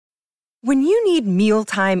When you need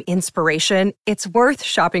mealtime inspiration, it's worth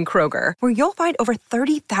shopping Kroger, where you'll find over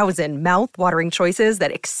 30,000 mouth-watering choices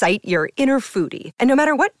that excite your inner foodie. And no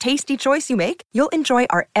matter what tasty choice you make, you'll enjoy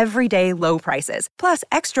our everyday low prices, plus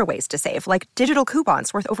extra ways to save, like digital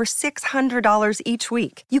coupons worth over $600 each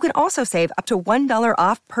week. You can also save up to $1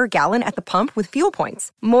 off per gallon at the pump with fuel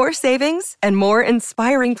points. More savings and more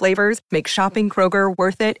inspiring flavors make shopping Kroger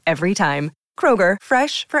worth it every time. Kroger,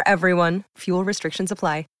 fresh for everyone. Fuel restrictions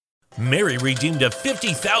apply. Mary redeemed a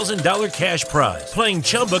 $50,000 cash prize playing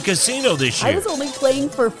Chumba Casino this year. I was only playing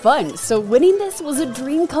for fun, so winning this was a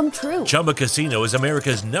dream come true. Chumba Casino is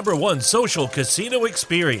America's #1 social casino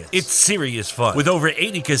experience. It's serious fun. With over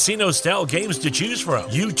 80 casino-style games to choose from,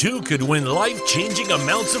 you too could win life-changing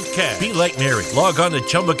amounts of cash. Be like Mary. Log on to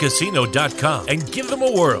ChumbaCasino.com and give them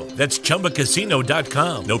a whirl. That's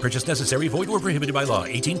ChumbaCasino.com. No purchase necessary. Void where prohibited by law.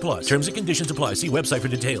 18+. Terms and conditions apply. See website for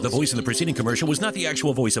details. The voice in the preceding commercial was not the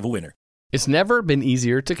actual voice of a winner. It's never been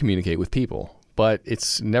easier to communicate with people, but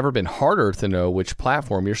it's never been harder to know which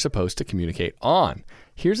platform you're supposed to communicate on.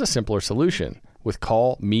 Here's a simpler solution. With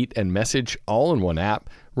Call, Meet, and Message all in one app,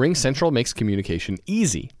 RingCentral makes communication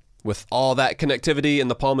easy. With all that connectivity in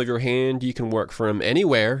the palm of your hand, you can work from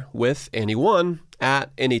anywhere with anyone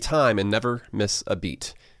at any time and never miss a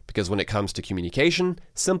beat. Because when it comes to communication,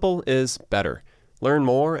 simple is better. Learn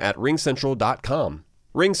more at ringcentral.com.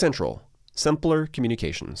 RingCentral. Simpler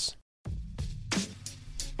communications.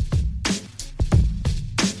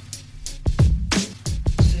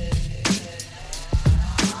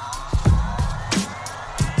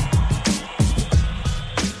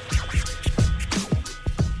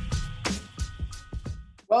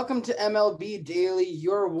 Welcome to MLB Daily,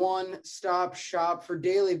 your one-stop shop for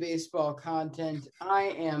daily baseball content. I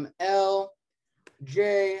am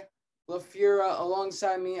LJ LaFura.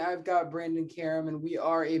 Alongside me, I've got Brandon Karam, and we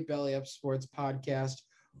are a Belly Up Sports podcast.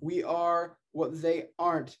 We are what they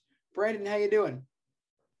aren't. Brandon, how you doing?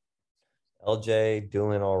 LJ,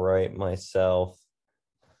 doing all right myself.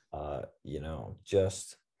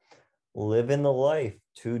 Just living the life.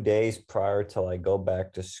 2 days prior till I go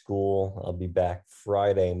back to school. I'll be back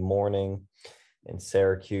Friday morning in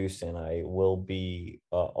Syracuse, and I will be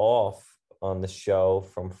off on the show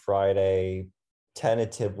from Friday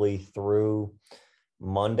tentatively through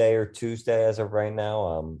Monday or Tuesday as of right now.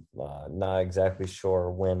 I'm not exactly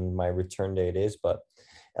sure when my return date is, but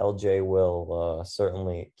LJ will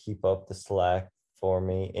certainly keep up the slack for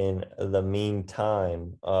me in the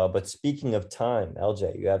meantime. But speaking of time,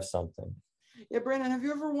 LJ, you have something. Yeah, Brandon, have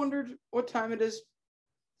you ever wondered what time it is?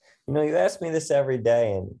 You ask me this every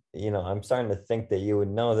day, and, I'm starting to think that you would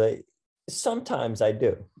know that sometimes I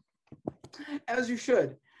do. As you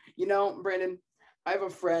should. Brandon, I have a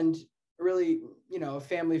friend, really, a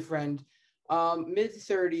family friend,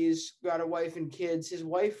 mid-30s, got a wife and kids. His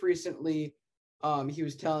wife recently, he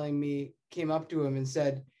was telling me, came up to him and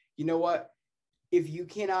said, you know what? If you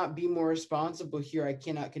cannot be more responsible here, I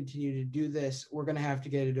cannot continue to do this. We're going to have to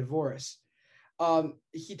get a divorce.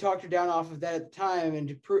 He talked her down off of that at the time, and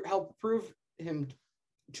to help prove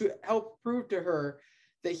to her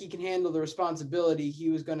that he can handle the responsibility, he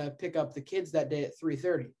was going to pick up the kids that day at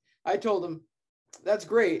 3:30. I told him, that's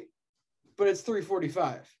great, but it's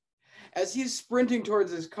 3:45. As he's sprinting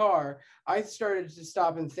towards his car, I started to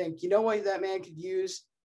stop and think, you know what that man could use?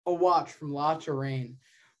 A watch from La Terrain.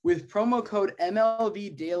 With promo code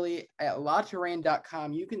MLB Daily at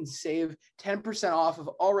LaTerrain.com, you can save 10% off of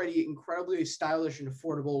already incredibly stylish and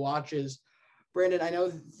affordable watches. Brandon, I know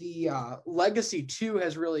the Legacy 2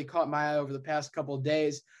 has really caught my eye over the past couple of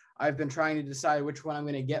days. I've been trying to decide which one I'm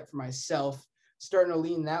going to get for myself. Starting to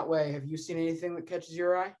lean that way. Have you seen anything that catches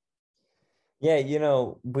your eye? Yeah,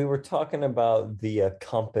 we were talking about the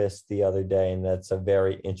Compass the other day, and that's a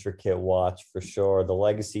very intricate watch for sure. The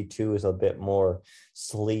Legacy 2 is a bit more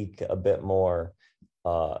sleek, a bit more,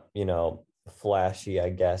 flashy, I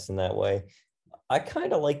guess, in that way. I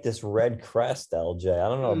kind of like this red crest, LJ. I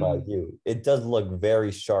don't know about you. It does look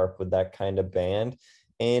very sharp with that kind of band,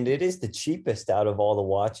 and it is the cheapest out of all the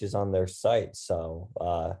watches on their site. So,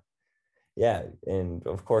 yeah, and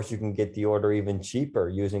of course you can get the order even cheaper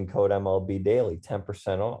using code MLB Daily,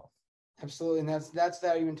 10% off. Absolutely, and that's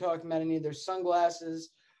that you've been talking about. Any of their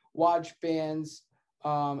sunglasses, watch bands.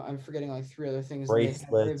 I'm forgetting like 3 other things.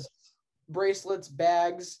 Bracelets,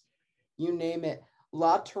 bags, you name it.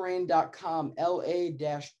 LaTerrain.com,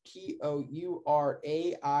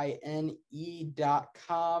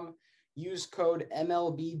 LA-TOURAINE.com. Use code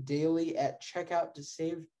MLB Daily at checkout to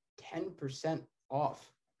save 10% off.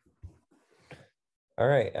 All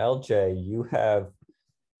right, LJ, you have,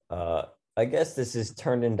 I guess this is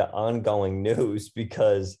turned into ongoing news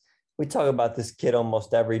because We talk about this kid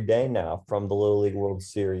almost every day now from the Little League World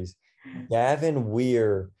Series. Gavin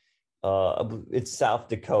Weir, it's South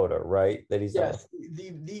Dakota, right? That he's Yes,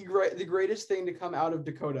 the greatest thing to come out of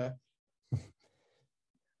Dakota.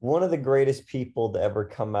 One of the greatest people to ever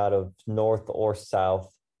come out of North or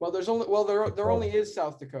South. Well, there only is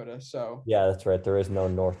South Dakota, so yeah, that's right. There is no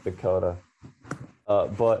North Dakota,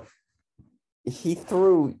 but he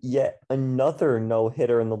threw yet another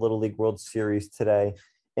no-hitter in the Little League World Series today.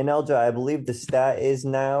 And LJ, I believe the stat is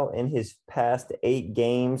now in his past 8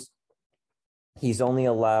 games, he's only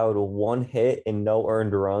allowed 1 hit and no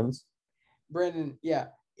earned runs. Brandon, yeah,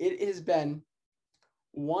 it has been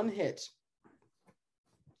 1 hit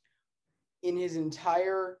in his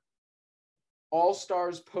entire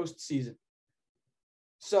All-Stars postseason.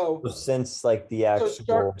 So since like the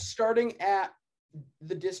actual starting at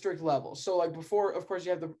the district level. So like before, of course,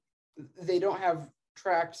 they don't have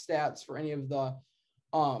tracked stats for any of the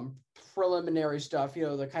preliminary stuff,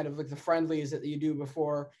 the kind of like the friendlies that you do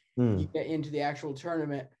before you get into the actual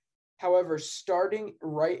tournament. However, starting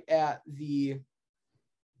right at the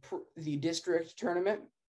district tournament,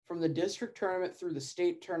 from the district tournament through the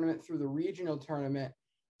state tournament, through the regional tournament,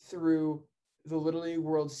 through the Little League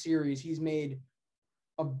World Series, he's made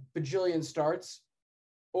a bajillion starts,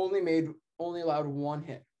 only allowed 1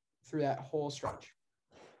 hit through that whole stretch.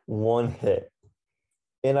 1 hit.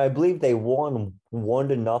 And I believe they won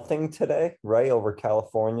 1-0 today, right, over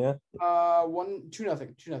California.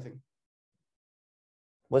 2-0.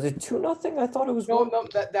 Was it 2-0? I thought it was no.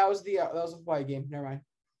 That was the Hawaii game. Never mind.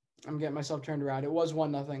 I'm getting myself turned around. It was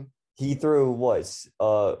 1-0. He threw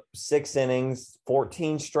 6 innings,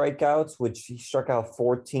 14 strikeouts, which he struck out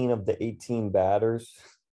 14 of the 18 batters.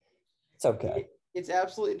 It's okay. It's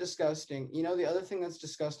absolutely disgusting. The other thing that's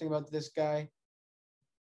disgusting about this guy,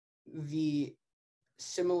 the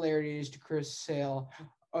similarities to Chris Sale.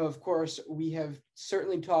 Of course, we have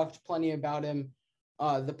certainly talked plenty about him,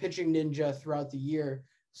 the pitching ninja throughout the year.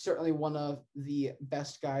 Certainly one of the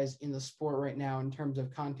best guys in the sport right now in terms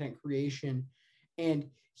of content creation. And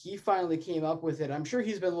he finally came up with it. I'm sure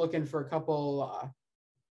he's been looking for a couple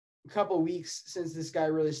weeks since this guy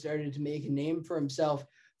really started to make a name for himself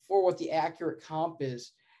for what the accurate comp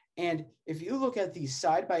is. And if you look at the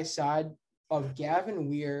side-by-side of Gavin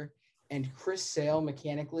Weir and Chris Sale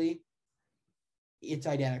mechanically, it's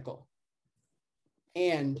identical.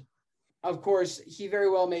 And of course, he very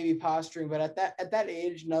well may be posturing, but at that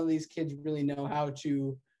age, none of these kids really know how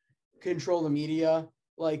to control the media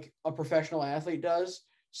like a professional athlete does.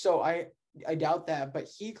 So I doubt that, but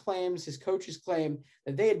his coaches claim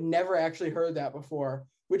that they had never actually heard that before,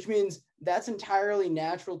 which means that's entirely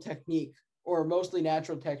natural technique, or mostly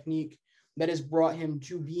natural technique, that has brought him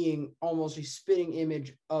to being almost a spitting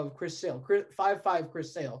image of Chris Sale. 5'5"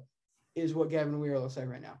 Chris Sale is what Gavin Weir looks like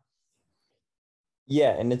right now.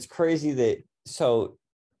 Yeah, and it's crazy that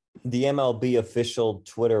the MLB official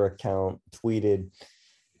Twitter account tweeted,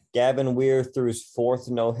 Gavin Weir threw his 4th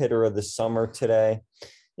no-hitter of the summer today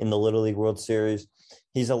in the Little League World Series.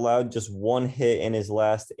 He's allowed just 1 hit in his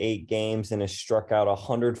last 8 games and has struck out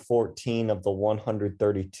 114 of the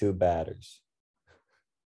 132 batters.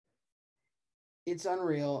 It's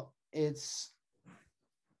unreal. It's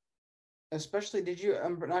especially,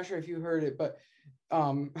 I'm not sure if you heard it, but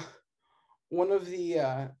one of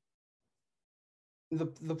the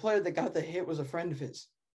player that got the hit was a friend of his.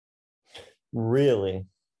 Really?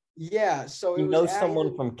 Yeah. So you know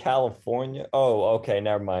someone from California? Oh, okay.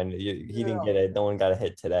 Never mind. He didn't get it. No one got a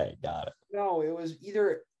hit today. Got it. No, it was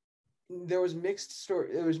there was mixed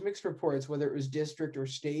reports, whether it was district or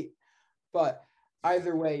state, but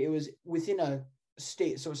either way, it was within a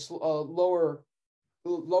state. So a lower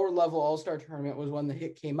level all-star tournament was when the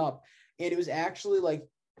hit came up. And it was actually like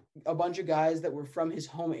a bunch of guys that were from his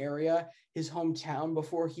home area, his hometown,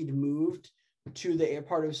 before he'd moved to the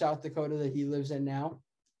part of South Dakota that he lives in now.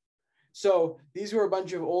 So these were a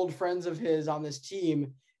bunch of old friends of his on this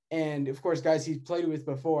team. And of course, guys he's played with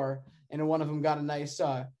before. And one of them got a nice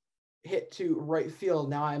hit to right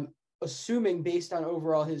field. Now I'm assuming, based on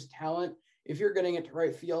overall his talent, if you're getting it to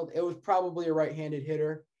right field, it was probably a right-handed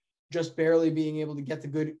hitter, just barely being able to get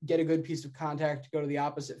a good piece of contact to go to the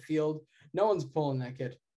opposite field. No one's pulling that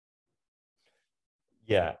kid.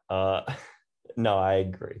 Yeah. No, I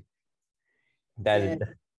agree.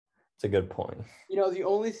 It's a good point. The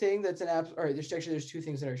only thing that's there's 2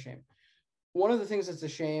 things that are a shame. One of the things that's a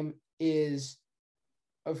shame is,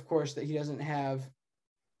 of course, that he doesn't have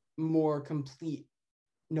more complete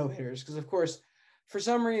no-hitters. Because, of course, for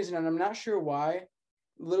some reason, and I'm not sure why,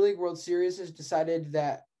 Little League World Series has decided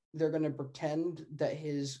that they're going to pretend that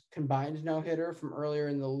his combined no-hitter from earlier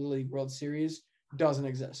in the Little League World Series doesn't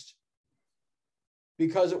exist.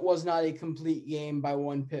 because it was not a complete game by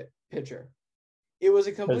one pitcher. It was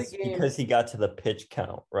a complete game because he got to the pitch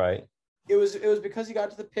count, right? It was because he got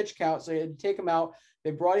to the pitch count, so he had to take him out. They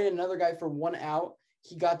brought in another guy for 1 out.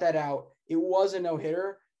 He got that out. It was a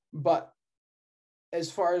no-hitter, but as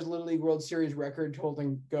far as Little League World Series record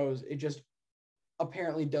holding goes, it just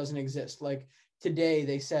apparently doesn't exist. Like today,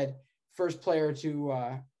 they said first player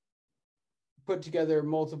to put together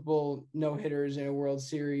multiple no-hitters in a World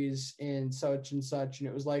Series and such, and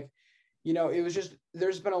it was like, it was just,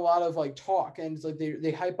 there's been a lot of like talk, and it's like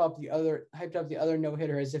they hyped up the other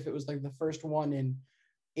no-hitter as if it was like the first one in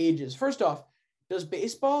ages. First off, does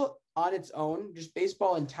baseball on its own, just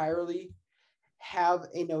baseball entirely, have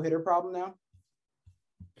a no-hitter problem now?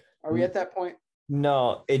 Are we at that point?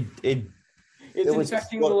 No, it's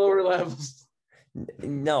infecting the lower levels.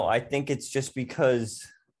 No, I think it's just because,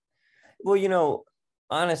 well,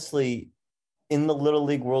 honestly, in the Little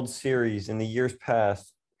League World Series in the years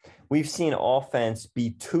past, we've seen offense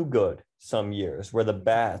be too good some years where the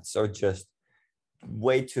bats are just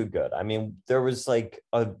way too good. I mean, there was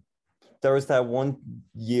that one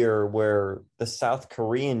year where the South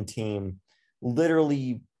Korean team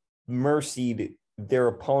literally mercied their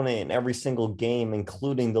opponent in every single game,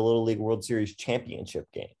 including the Little League World Series championship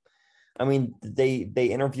game. I mean, they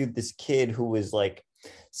interviewed this kid who was like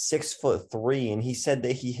 6'3", and he said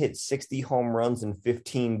that he hit 60 home runs in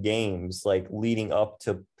 15 games, like leading up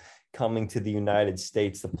to coming to the United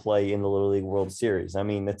States to play in the Little League World Series. I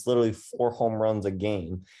mean, it's literally 4 home runs a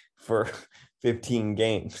game for 15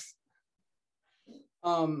 games.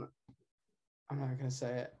 I'm not gonna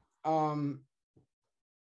say it.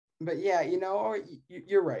 But yeah,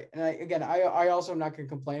 you're right. And I also am not gonna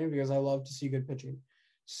complain because I love to see good pitching.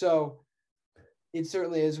 So it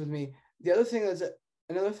certainly is with me. Another thing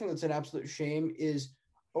that's an absolute shame is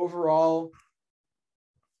overall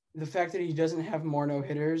the fact that he doesn't have more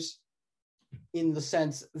no-hitters, in the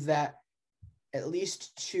sense that at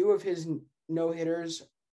least 2 of his no-hitters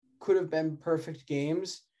could have been perfect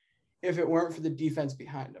games if it weren't for the defense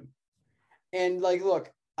behind him. And like,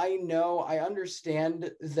 look, I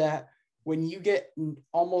understand that when you get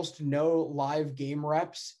almost no live game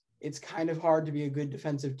reps, it's kind of hard to be a good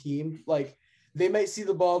defensive team. Like, they might see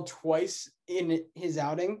the ball twice in his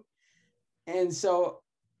outing. And so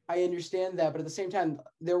I understand that. But at the same time,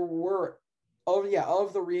 there were, of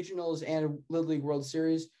the regionals and Little League World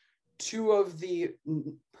Series, 2 of the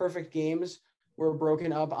perfect games were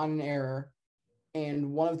broken up on an error,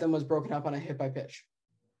 and one of them was broken up on a hit by pitch.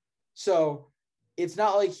 So it's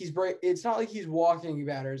not like he's walking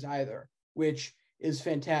batters either, which is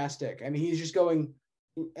fantastic. I mean, he's just going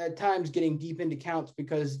at times getting deep into counts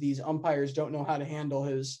because these umpires don't know how to handle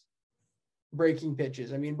his breaking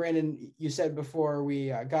pitches. I mean, Brandon, you said before we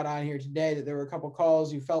got on here today that there were a couple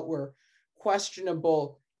calls you felt were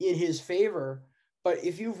questionable in his favor, but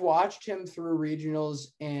if you've watched him through regionals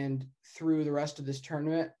and through the rest of this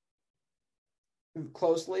tournament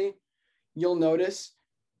closely, you'll notice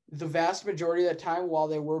the vast majority of that time, while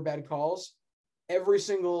there were bad calls, every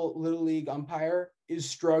single Little League umpire is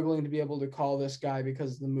struggling to be able to call this guy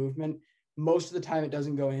because of the movement. Most of the time, it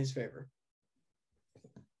doesn't go in his favor.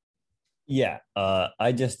 Yeah,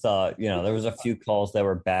 I just thought, there was a few calls that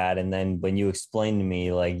were bad. And then when you explained to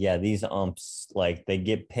me, like, yeah, these umps, like, they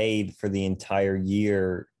get paid for the entire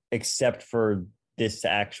year, except for this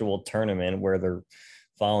actual tournament where they're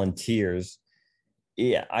volunteers.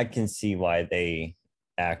 Yeah, I can see why they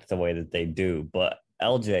act the way that they do. But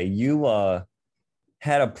LJ, you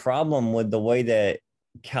had a problem with the way that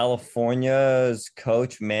California's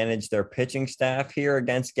coach managed their pitching staff here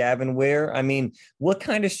against Gavin Weir. I mean, what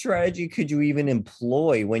kind of strategy could you even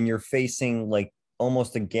employ when you're facing like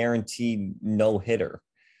almost a guaranteed no-hitter?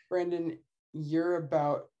 Brandon, you're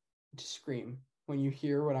about to scream when you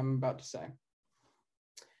hear what I'm about to say.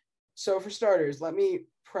 So for starters, let me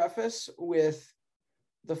preface with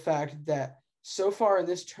the fact that so far in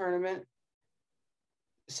this tournament,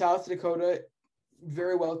 South Dakota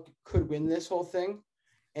very well could win this whole thing.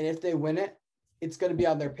 And if they win it, it's going to be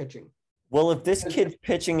on their pitching. Well, if this kid's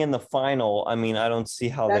pitching in the final, I mean, I don't see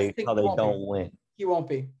how they don't win. He won't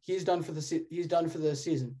be. He's done for the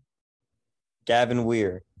season. Gavin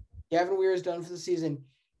Weir is done for the season.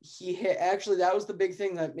 Actually, that was the big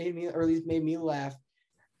thing that made me laugh.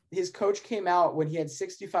 His coach came out when he had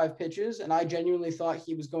 65 pitches, and I genuinely thought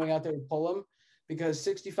he was going out there to pull him, because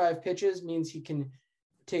 65 pitches means he can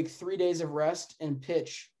take 3 days of rest and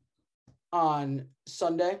pitch on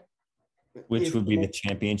Sunday, which would be the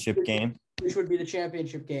championship game.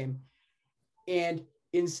 And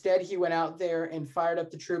instead he went out there and fired up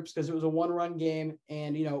the troops because it was a 1-run game,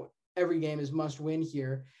 and every game is must win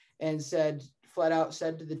here, and said flat out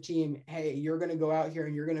said to the team, hey, you're going to go out here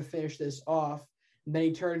and you're going to finish this off. And then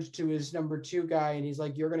he turns to his number 2 guy and he's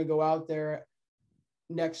like, you're going to go out there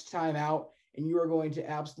next time out and you are going to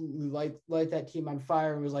absolutely light that team on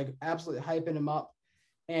fire. And was like absolutely hyping him up.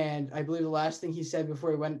 And I believe the last thing he said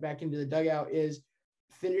before he went back into the dugout is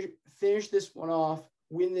finish this one off,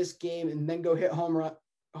 win this game, and then go hit home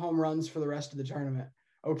runs for the rest of the tournament.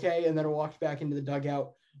 Okay. And then walked back into the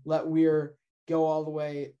dugout, let Weir go all the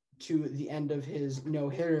way to the end of his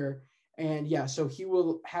no-hitter. And yeah, so he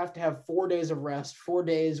will have to have 4 days of rest. 4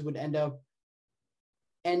 days would end up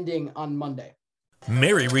ending on Monday.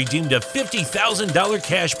 Mary redeemed a $50,000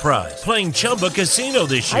 cash prize playing Chumba Casino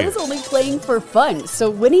this year. I was only playing for fun,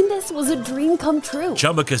 so winning this was a dream come true.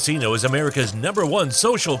 Chumba Casino is America's #1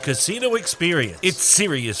 social casino experience. It's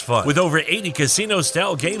serious fun. With over 80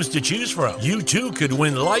 casino-style games to choose from, you too could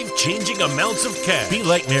win life-changing amounts of cash. Be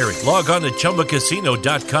like Mary. Log on to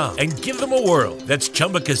ChumbaCasino.com and give them a whirl. That's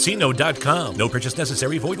ChumbaCasino.com. No purchase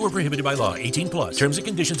necessary. Void where prohibited by law. 18+. Terms and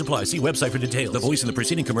conditions apply. See website for details. The voice in the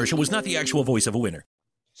preceding commercial was not the actual voice of a winner.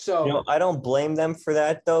 So I don't blame them for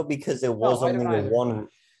that though, because it was only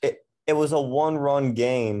it was a one-run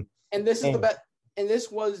game. And this is the best, and this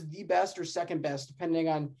was the best or second best, depending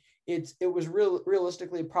on it was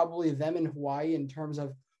realistically probably them and Hawaii in terms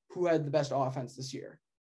of who had the best offense this year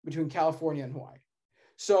between California and Hawaii.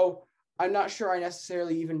 So I'm not sure I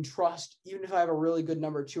necessarily even trust, even if I have a really good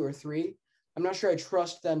number 2 or 3, I'm not sure I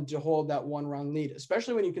trust them to hold that one-run lead,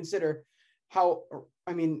 especially when you consider how,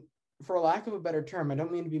 I mean, for lack of a better term, I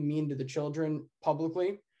don't mean to be mean to the children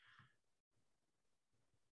publicly.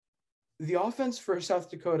 The offense for South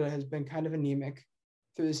Dakota has been kind of anemic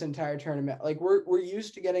through this entire tournament. Like we're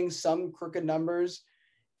used to getting some crooked numbers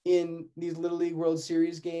in these Little League World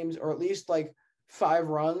Series games, or at least like 5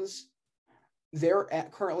 runs. They're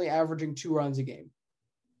currently averaging 2 runs a game.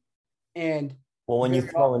 And well, when you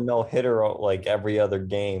throw a no-hitter like every other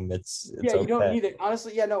game, it's yeah, you okay. don't need it.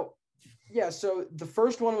 Honestly, yeah, no. Yeah, so the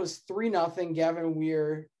first one was 3-0. Gavin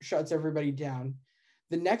Weir shuts everybody down.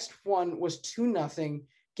 The next one was 2-0.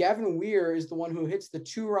 Gavin Weir is the one who hits the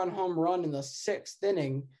 2-run home run in the 6th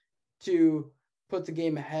inning to put the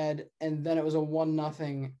game ahead, and then it was a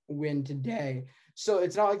 1-0 win today. So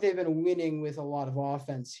it's not like they've been winning with a lot of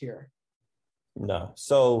offense here. No.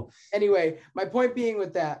 So anyway, my point being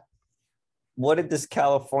with that, what did this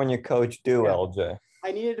California coach do, LJ?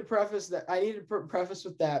 I needed to preface that. I needed to preface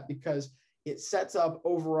with that because it sets up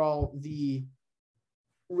overall the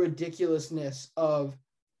ridiculousness of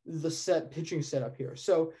the pitching setup here.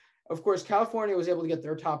 So, of course, California was able to get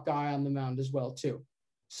their top guy on the mound as well, too.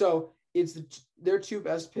 So it's their 2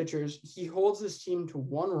 best pitchers. He holds this team to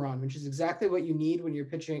 1 run, which is exactly what you need when you're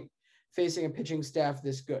facing a pitching staff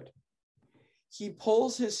this good. He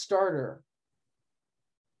pulls his starter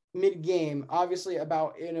mid-game, obviously it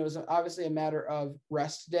was obviously a matter of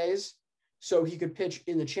rest days, so he could pitch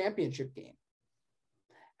in the championship game.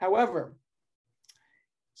 However,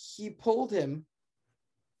 he pulled him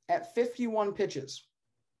at 51 pitches,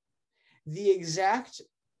 the exact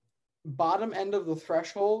bottom end of the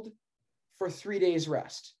threshold for 3 days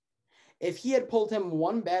rest. If he had pulled him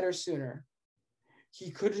 1 batter sooner, he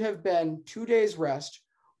could have been 2 days rest,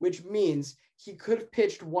 which means he could have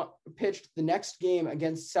pitched the next game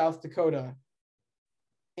against South Dakota,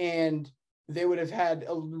 and they would have had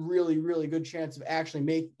a really, really good chance of actually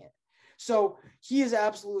making it. So he is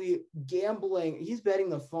absolutely gambling. He's betting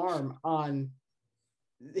the farm on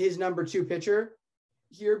his number 2 pitcher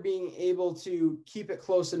here being able to keep it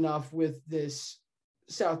close enough with this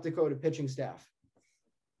South Dakota pitching staff.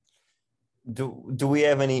 Do we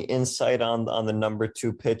have any insight on the number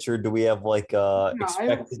 2 pitcher? Do we have like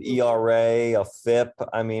expected ERA, a FIP?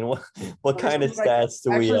 I mean, what kind of stats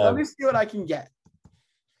do we have? Let me see what I can get.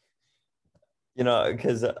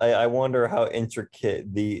 Because I wonder how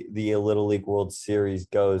intricate the Little League World Series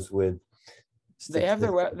goes with. They have a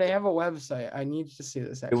website. I need to see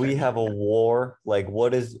this. Do we have a WAR? Like,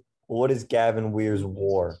 what is Gavin Weir's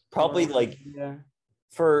WAR? Probably like. Yeah.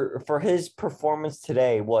 For his performance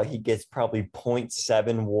today, he gets probably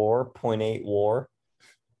 0.7 WAR, 0.8 WAR.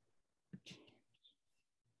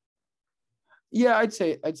 Yeah, I'd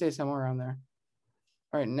say somewhere around there.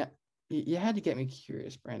 All right, now, you had to get me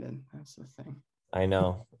curious, Brandon. That's the thing. I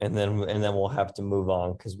know, and then we'll have to move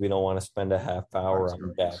on because we don't want to spend a half hour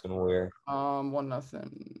on Gavin Weir.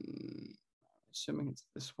 1-0. Assuming it's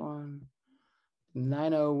this one.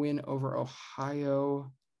 9-0 win over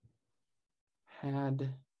Ohio.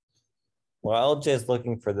 Well, LJ's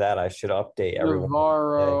looking for that. I should update everyone.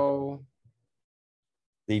 Navarro.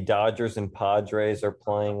 The Dodgers and Padres are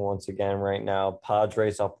playing once again right now.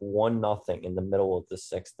 Padres up 1-0 in the middle of the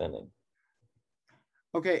 6th inning.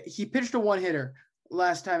 Okay, he pitched a one-hitter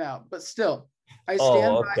last time out, but still, I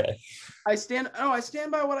stand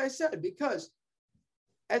by what I said, because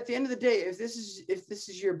at the end of the day, if this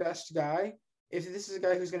is your best guy, if this is a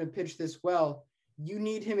guy who's going to pitch this well, you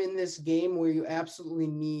need him in this game where you absolutely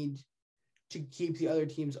need to keep the other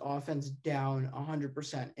team's offense down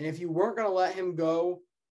 100%. And if you weren't going to let him go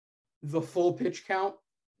the full pitch count,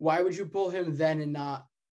 why would you pull him then and not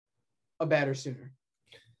a batter sooner?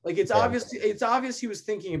 Like, it's obvious he was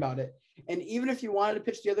thinking about it. And even if you wanted to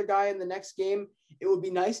pitch the other guy in the next game, it would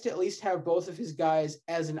be nice to at least have both of his guys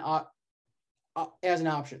as an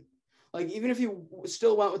option. Like, even if you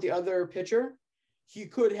still went with the other pitcher, he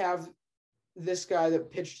could have this guy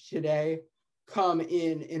that pitched today come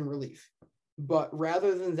in relief. But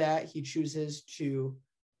rather than that, he chooses to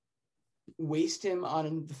waste him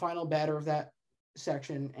on the final batter of that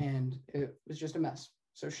section, and it was just a mess.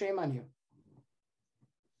 So shame on you.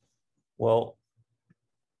 Well,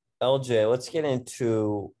 LJ, let's get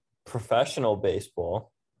into professional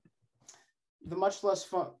baseball. The much less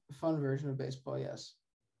fun version of baseball, yes.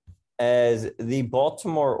 As the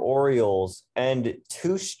Baltimore Orioles end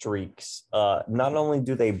 2 streaks, not only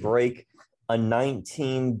do they break a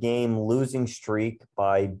 19-game losing streak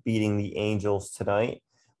by beating the Angels tonight,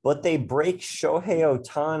 but they break Shohei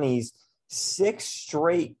Ohtani's 6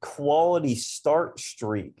 straight quality start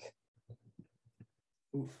streak.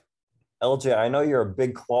 Oof. LJ, I know you're a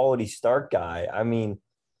big quality start guy. I mean,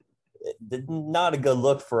 not a good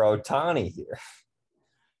look for Ohtani here.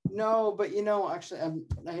 No, but actually,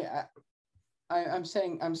 I'm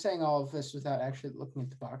saying all of this without actually looking at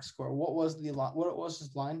the box score. What was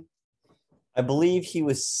his line? I believe he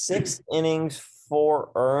was 6 innings,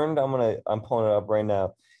 4 earned. I'm pulling it up right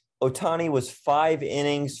now. Ohtani was 5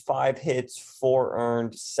 innings, 5 hits, 4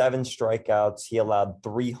 earned, 7 strikeouts. He allowed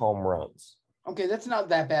 3 home runs. Okay, that's not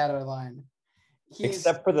that bad of a line.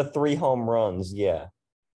 Except for the 3 home runs, yeah.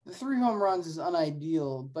 The 3 home runs is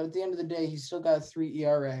unideal, but at the end of the day, he's still got a 3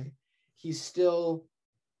 ERA. He's still,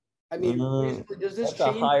 does this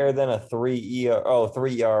change? Higher than a 3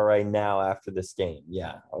 ERA now after this game.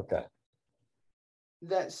 Yeah, okay.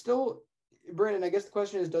 That still, Brandon, I guess the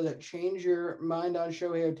question is, does it change your mind on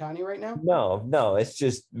Shohei Ohtani right now? No, it's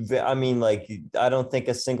just, I don't think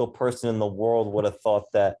a single person in the world would have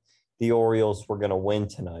thought that the Orioles were going to win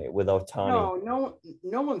tonight with Ohtani.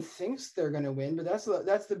 No one thinks they're going to win, but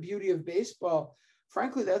that's the beauty of baseball.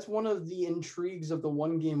 Frankly, that's one of the intrigues of the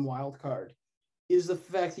one-game wild card, is the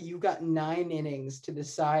fact that you've got 9 innings to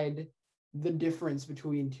decide the difference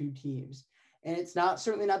between 2 teams. And it's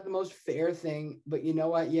certainly not the most fair thing, but you know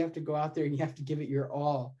what? You have to go out there and you have to give it your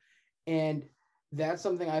all. And that's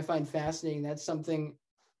something I find fascinating. That's something,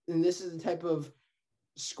 and this is the type of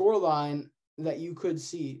scoreline that you could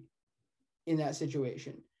see in that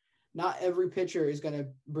situation. Not every pitcher is going to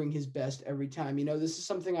bring his best every time. This is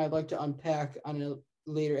something I'd like to unpack on a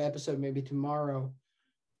later episode, maybe tomorrow.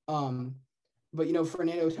 But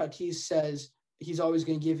Fernando Tatis says he's always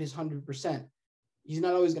going to give his 100%. He's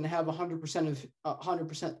not always going to have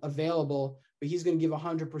 100% available, but he's going to give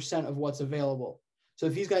 100% of what's available. So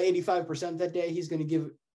if he's got 85% that day, he's going to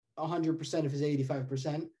give 100% of his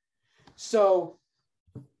 85%. So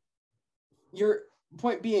your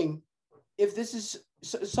point being, if this is,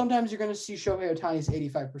 sometimes you're going to see Shohei Ohtani's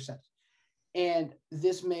 85%, and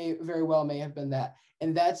this may have been that.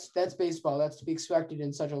 And that's baseball. That's to be expected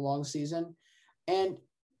in such a long season. And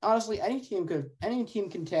honestly, any team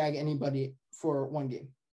can tag anybody for one game.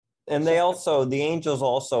 And the Angels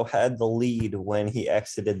also had the lead when he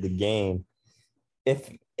exited the game.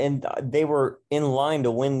 And they were in line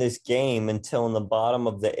to win this game until in the bottom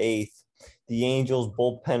of the 8th, the Angels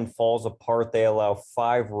bullpen falls apart. They allow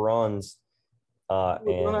 5 runs.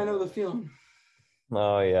 When I know the feeling.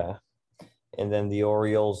 Oh yeah. And then the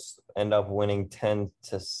Orioles end up winning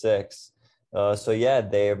 10-6. So yeah,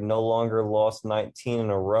 they have no longer lost 19 in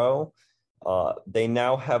a row. They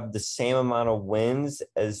now have the same amount of wins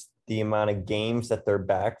as the amount of games that they're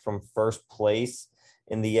back from first place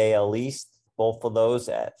in the AL East. Both of those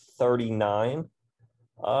at 39.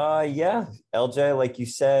 Yeah, LJ, like you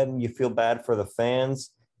said, you feel bad for the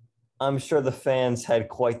fans. I'm sure the fans had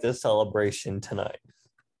quite the celebration tonight.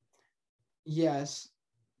 Yes.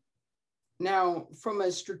 Now, from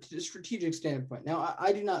a strategic standpoint,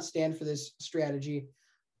 I do not stand for this strategy.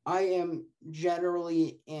 I am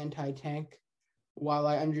generally anti-tank. While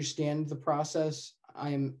I understand the process, I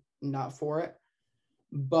am not for it.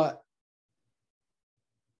 But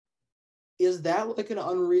is that like an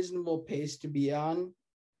unreasonable pace to be on,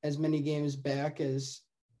 as many games back as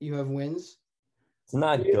you have wins? It's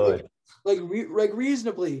not good. Like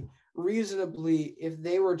reasonably, reasonably, if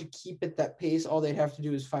they were to keep at that pace, all they'd have to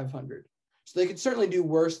do is 500. So they could certainly do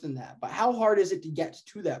worse than that. But how hard is it to get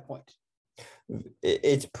to that point?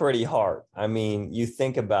 It's pretty hard. I mean, you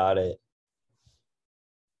think about it.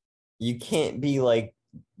 You can't be like,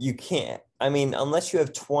 you can't. I mean, unless you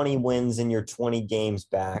have 20 wins and you're 20 games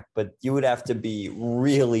back, but you would have to be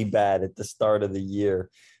really bad at the start of the year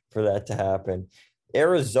for that to happen.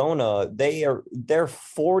 Arizona, they're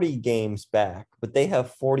 40 games back, but they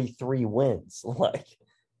have 43 wins. Like,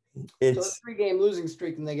 it's so a 3-game losing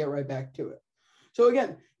streak and they get right back to it. So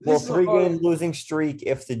again, this is 3-game losing streak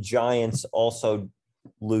if the Giants also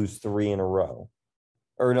lose 3 in a row.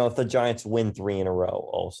 Or no, if the Giants win 3 in a row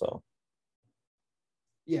also.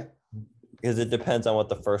 Yeah. Because it depends on what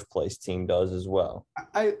the first place team does as well.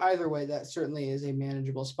 Either way, that certainly is a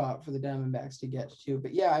manageable spot for the Diamondbacks to get to.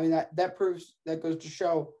 But yeah, I mean, that proves, that goes to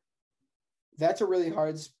show that's a really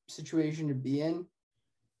hard situation to be in.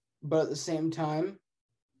 But at the same time,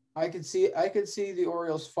 I could see the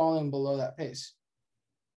Orioles falling below that pace.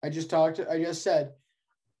 I just said,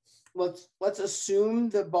 let's assume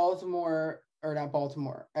that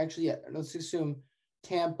let's assume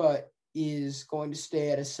Tampa is going to stay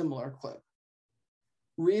at a similar clip.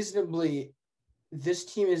 Reasonably, this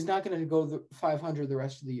team is not going to go 500 the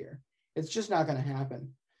rest of the year. It's just not going to happen.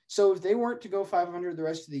 So if they weren't to go 500 the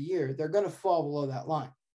rest of the year, they're going to fall below that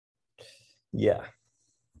line. Yeah.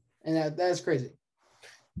 And that's crazy.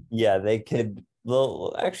 Yeah, they could.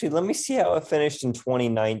 Well, actually, let me see how it finished in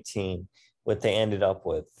 2019, what they ended up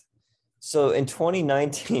with. So in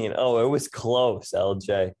 2019, it was close,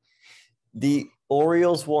 LJ. The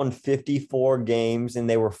Orioles won 54 games, and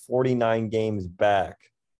they were 49 games back.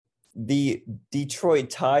 The Detroit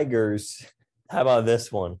Tigers, how about this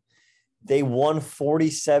one? They won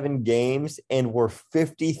 47 games and were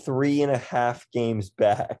 53 and a half games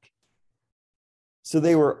back. So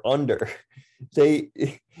they were under. They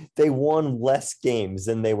won less games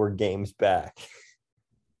than they were games back.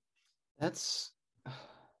 That's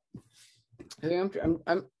I'm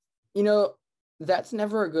that's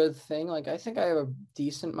never a good thing. Like, I think I have a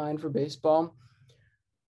decent mind for baseball.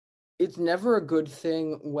 It's never a good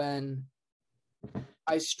thing when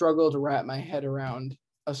I struggle to wrap my head around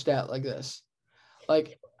a stat like this.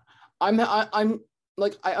 Like, I'm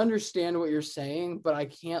like, I understand what you're saying, but I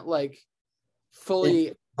can't like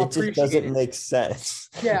fully it just doesn't make sense.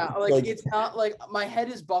 Yeah, like it's not like my head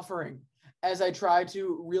is buffering as I try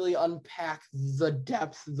to really unpack the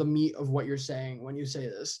depth, the meat of what you're saying when you say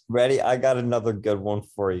this. Ready? I got another good one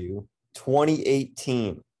for you.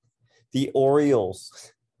 2018, the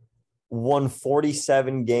Orioles won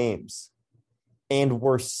 47 games and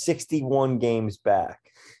were 61 games back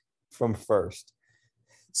from first.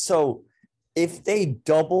 So if they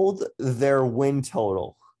doubled their win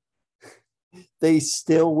total, they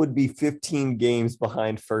still would be 15 games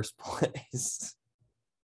behind first place.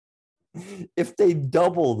 If they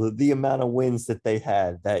doubled the amount of wins that they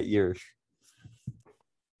had that year.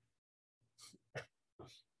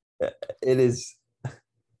 It is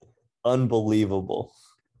unbelievable.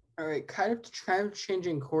 All right, kind of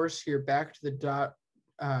changing course here, back to the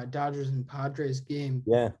Dodgers and Padres game.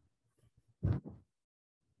 Yeah.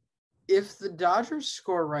 If the Dodgers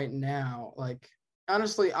score right now, like,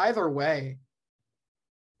 honestly, either way,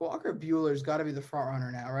 Walker Buehler's got to be the front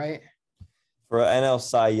runner now, right? For NL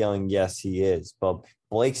Cy Young, yes, he is. But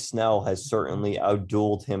Blake Snell has certainly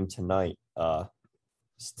outdueled him tonight.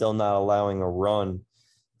 Still not allowing a run.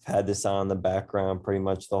 I've had this on in the background pretty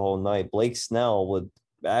much the whole night. Blake Snell would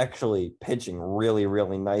actually pitching really,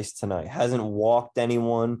 really nice tonight. Hasn't walked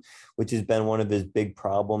anyone, which has been one of his big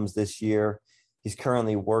problems this year. He's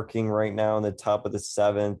currently working right now in the top of the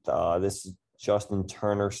 7th. This is Justin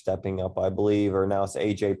Turner stepping up, I believe, or now it's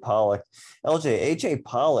A.J. Pollock. A.J.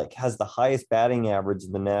 Pollock has the highest batting average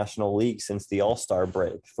in the National League since the All-Star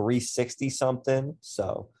break, 360-something.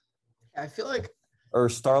 So I feel like – or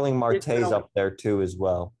Starling Marte's up there too as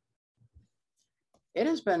well. It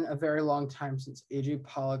has been a very long time since A.J.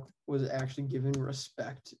 Pollock was actually given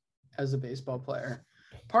respect as a baseball player.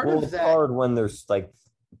 It's hard when there's like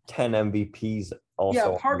 10 MVPs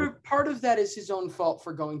also. Yeah, part of that is his own fault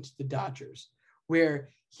for going to the Dodgers, where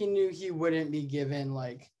he knew he wouldn't be given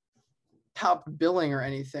like top billing or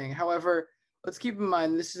anything. However, let's keep in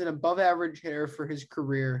mind this is an above average hitter for his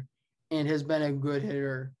career and has been a good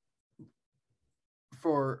hitter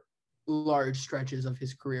for large stretches of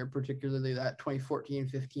his career, particularly that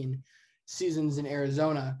 2014-15 seasons in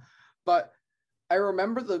Arizona. But I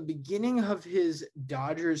remember the beginning of his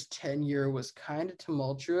Dodgers tenure was kind of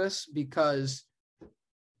tumultuous because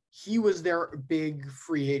he was their big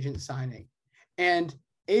free agent signing. And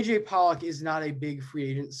AJ Pollock is not a big free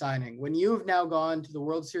agent signing. When you have now gone to the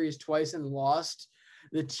World Series twice and lost,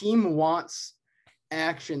 the team wants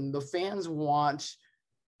action. The fans want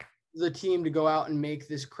the team to go out and make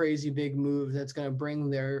this crazy big move that's going to bring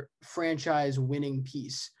their franchise winning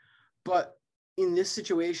piece. But in this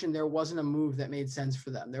situation, there wasn't a move that made sense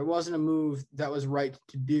for them. There wasn't a move that was right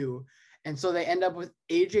to do. And so they end up with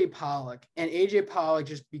AJ Pollock, and AJ Pollock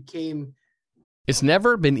just became... It's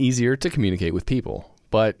never been easier to communicate with people,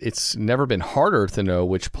 but it's never been harder to know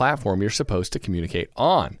which platform you're supposed to communicate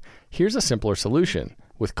on. Here's a simpler solution.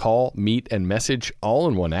 With call, meet, and message all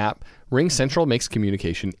in one app, RingCentral makes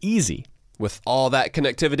communication easy. With all that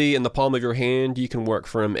connectivity in the palm of your hand, you can work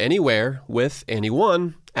from anywhere with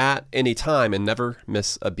anyone at any time and never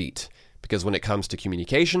miss a beat. Because when it comes to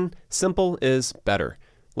communication, simple is better.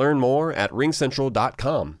 Learn more at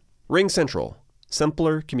ringcentral.com. RingCentral.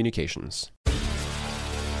 Simpler communications.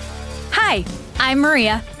 Hi, I'm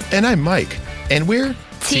Maria. And I'm Mike. And we're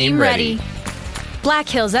Team Ready. Black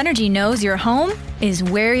Hills Energy knows your home is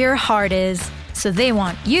where your heart is, so they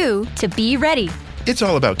want you to be ready. It's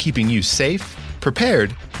all about keeping you safe,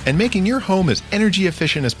 prepared, and making your home as energy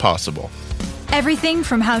efficient as possible. Everything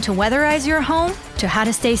from how to weatherize your home to how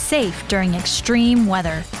to stay safe during extreme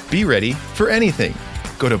weather. Be ready for anything.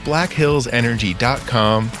 Go to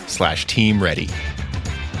blackhillsenergy.com/team ready.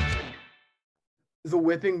 The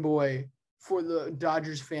whipping boy for the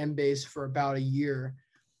Dodgers fan base for about a year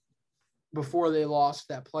before they lost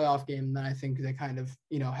that playoff game. And then I think they kind of,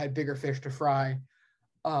 had bigger fish to fry.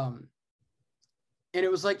 And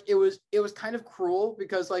it was like, it was kind of cruel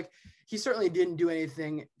because like, he certainly didn't do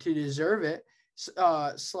anything to deserve it.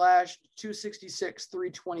 Slash 266,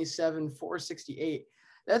 327, 468.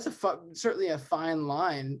 That's certainly a fine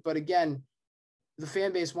line. But again, the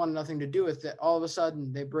fan base wanted nothing to do with it. All of a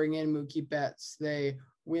sudden they bring in Mookie Betts, they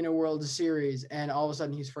win a World Series, and all of a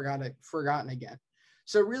sudden he's forgotten again.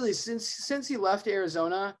 So really, since he left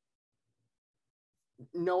Arizona,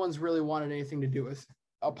 no one's really wanted anything to do with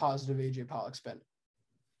a positive AJ Pollock spin.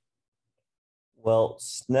 Well,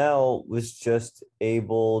 Snell was just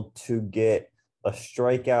able to get a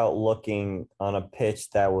strikeout looking on a pitch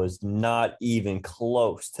that was not even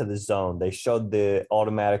close to the zone. They showed the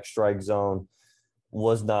automatic strike zone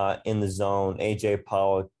was not in the zone. AJ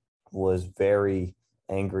Pollock was very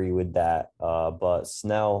angry with that. But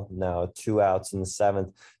Snell now 2 outs in the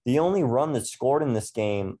 7th. The only run that scored in this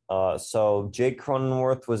game, so Jake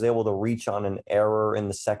Cronenworth was able to reach on an error in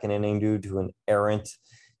the 2nd inning due to an errant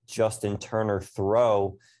Justin Turner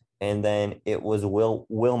throw. And then it was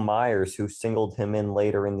Will Myers who singled him in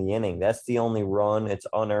later in the inning. That's the only run. It's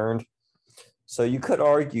unearned. So you could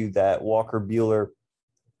argue that Walker Buehler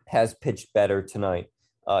has pitched better tonight.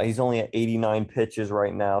 He's only at 89 pitches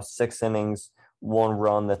right now, 6 innings, 1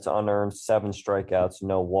 run that's unearned, 7 strikeouts,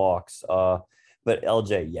 no walks. But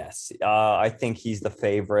LJ, yes, I think he's the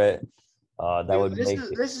favorite.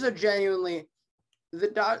 This is a genuinely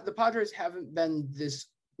the Padres haven't been this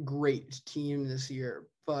great team this year,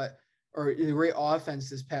 or a great offense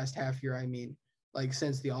this past half year. I mean, like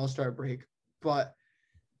since the All-Star break, but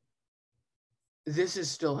this is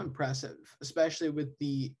still impressive, especially with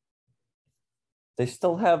they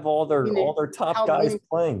still have all their top guys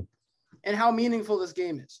playing, and how meaningful this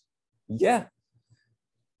game is. Yeah.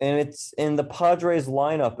 And it's in the Padres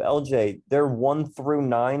lineup, LJ, their 1 through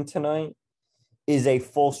 9 tonight is a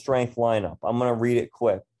full strength lineup. I'm going to read it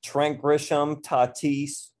quick. Trent Grisham,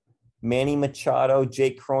 Tatis, Manny Machado,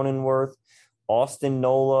 Jake Cronenworth, Austin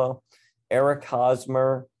Nola, Eric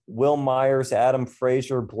Hosmer, Will Myers, Adam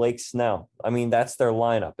Frazier, Blake Snell. I mean, that's their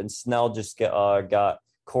lineup. And Snell just got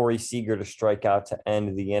Corey Seager to strike out to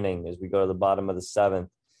end the inning as we go to the bottom of the 7th.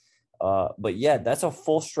 But yeah, that's a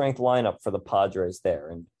full strength lineup for the Padres there.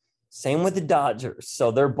 And same with the Dodgers. So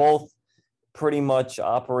they're both pretty much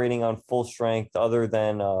operating on full strength other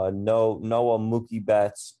than Noah Mookie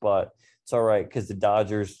Betts, but it's all right because the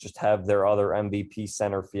Dodgers just have their other MVP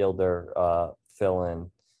center fielder fill in.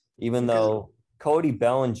 Even though Cody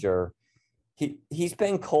Bellinger, he's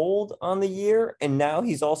been cold on the year, and now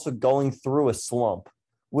he's also going through a slump,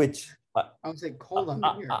 which I would say cold on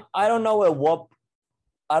the year. I don't know at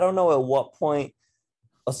what point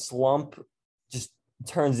a slump just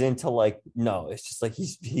turns into it's just like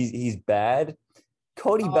he's bad.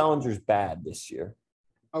 Cody Bellinger's bad this year.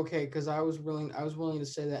 Okay, because I was willing to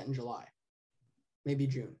say that in July, maybe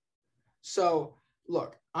June. So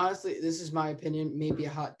look, honestly, this is my opinion, maybe a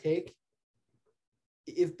hot take.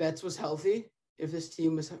 If Betts was healthy, if this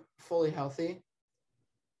team was fully healthy,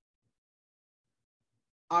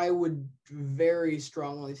 I would very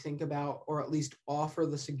strongly think about, or at least offer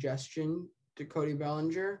the suggestion to Cody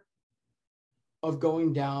Bellinger of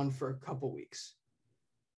going down for a couple weeks.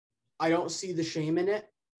 I don't see the shame in it.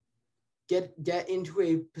 Get into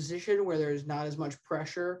a position where there's not as much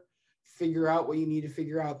pressure. Figure out what you need to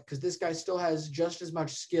figure out, because this guy still has just as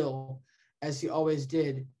much skill as he always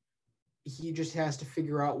did. He just has to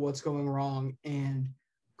figure out what's going wrong and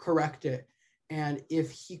correct it. And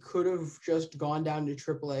if he could have just gone down to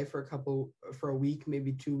AAA for a week,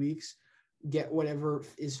 maybe 2 weeks, get whatever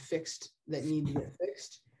is fixed that needs to get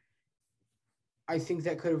fixed, I think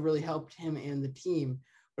that could have really helped him and the team.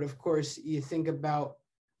 But of course, you think about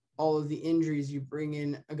all of the injuries. You bring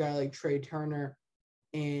in a guy like Trey Turner,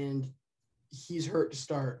 and he's hurt to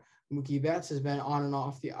start. Mookie Betts has been on and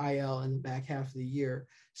off the IL in the back half of the year.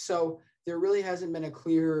 So there really hasn't been a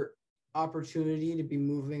clear opportunity to be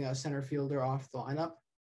moving a center fielder out of the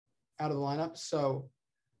lineup. So,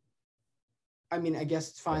 I mean, I guess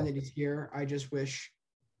it's fine that he's here. I just wish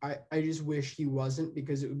he wasn't,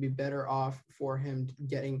 because it would be better off for him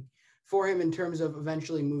in terms of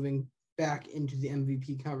eventually moving back into the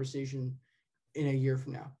MVP conversation in a year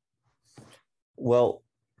from now. Well,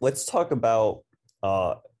 let's talk about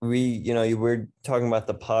we're talking about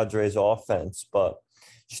the Padres offense, but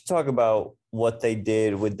just talk about what they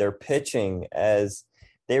did with their pitching, as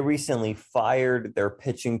they recently fired their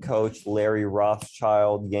pitching coach, Larry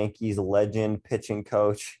Rothschild, Yankees legend pitching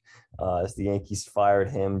coach, as the Yankees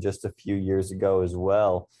fired him just a few years ago as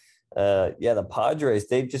well. The Padres,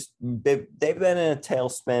 they've been in a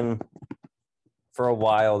tailspin for a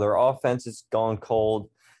while. Their offense has gone cold.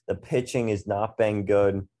 The pitching has not been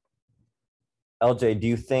good. LJ, do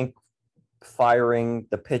you think firing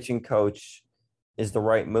the pitching coach is the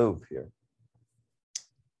right move here?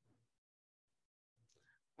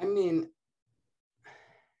 I mean,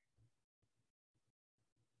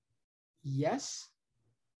 yes.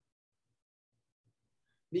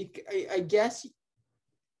 I guess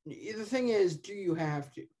the thing is, do you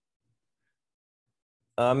have to?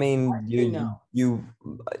 I mean,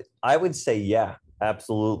 I would say, yeah,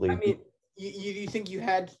 absolutely. I mean, you think you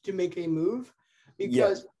had to make a move?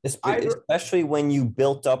 Because especially when you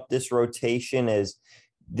built up this rotation as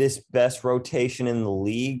this best rotation in the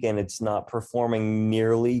league, and it's not performing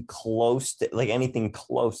nearly close to anything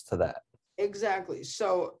close to that. Exactly.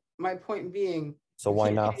 So my point being, so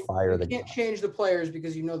why not fire the guy? You can't change the players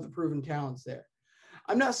because the proven talent's there.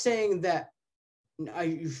 I'm not saying that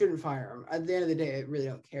you shouldn't fire him. At the end of the day, I really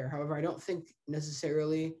don't care. However, I don't think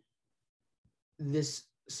necessarily this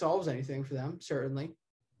solves anything for them. Certainly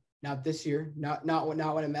not this year. Not when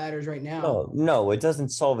it matters right now. No, it doesn't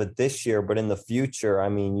solve it this year, but in the future, I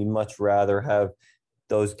mean, you'd much rather have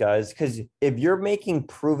those guys, because if you're making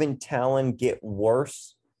proven talent get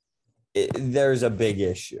worse, there's a big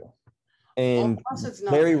issue. And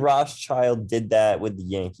Larry Rothschild did that with the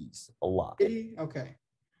Yankees a lot. Did he? Okay.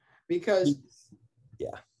 Because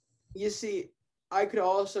you see, I could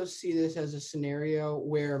also see this as a scenario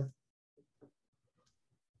where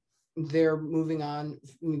they're moving on.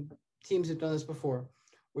 I mean, teams have done this before,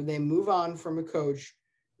 where they move on from a coach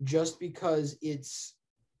just because it's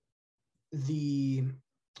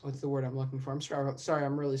what's the word I'm looking for? Sorry,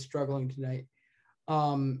 I'm really struggling tonight.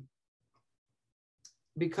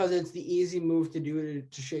 Because it's the easy move to do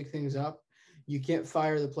to shake things up. You can't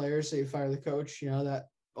fire the players, so you fire the coach. That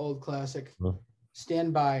old classic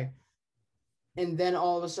standby. And then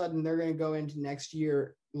all of a sudden they're going to go into next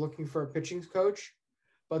year looking for a pitching coach,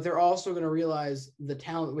 but they're also going to realize the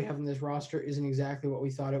talent that we have in this roster isn't exactly what we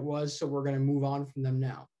thought it was. So we're going to move on from them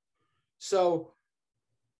now. So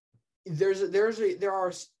there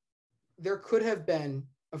could have been,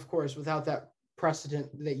 of course, without that precedent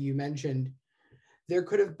that you mentioned, there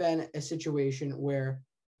could have been a situation where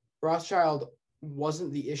Rothschild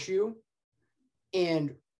wasn't the issue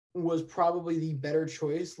and was probably the better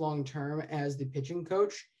choice long-term as the pitching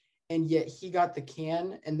coach, and yet he got the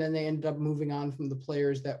can, and then they ended up moving on from the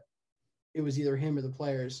players that it was either him or the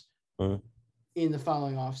players in the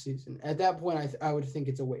following offseason. At that point, I would think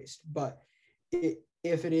it's a waste. But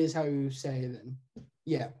if it is how you say, then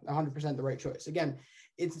yeah, 100% the right choice. Again,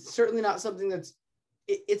 it's certainly not something that's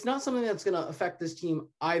going to affect this team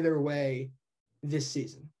either way this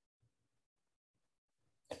season.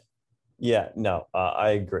 Yeah, no,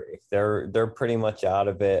 I agree. They're pretty much out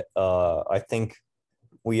of it. I think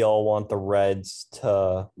we all want the Reds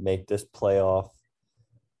to make this playoff,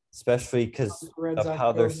 especially because of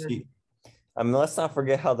how they're. Let's not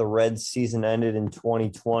forget how the Reds season ended in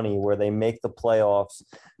 2020, where they make the playoffs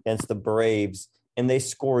against the Braves and they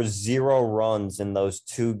score 0 runs in those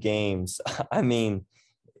 2 games. I mean,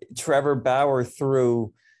 Trevor Bauer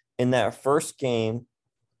threw in that first game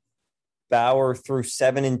Bauer threw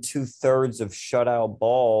 7 2/3 of shutout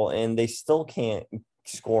ball, and they still can't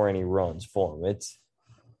score any runs for him.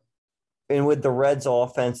 And with the Reds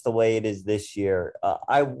offense the way it is this year,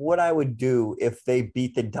 what I would do if they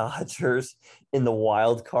beat the Dodgers in the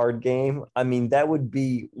wild card game, I mean, that would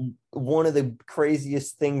be one of the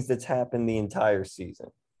craziest things that's happened the entire season.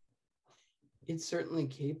 It's certainly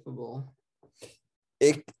capable.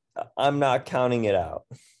 I'm not counting it out.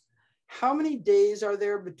 How many days are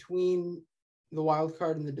there between the wild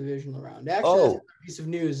card and the divisional round? Actually, that's a piece of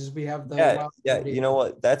news is we have the wild card. You know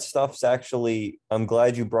what? That stuff's actually, I'm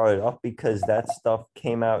glad you brought it up because that stuff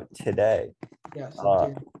came out today. Yes,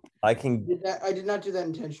 I did not do that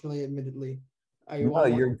intentionally, admittedly. No,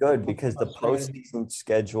 you're good because the postseason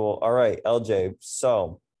schedule. All right, LJ.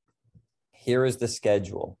 So here is the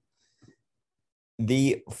schedule.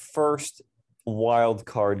 The first wild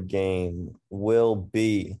card game will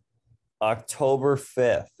be October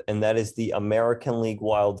 5th, and that is the American League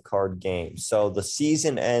wild card game. So the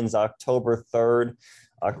season ends October 3rd.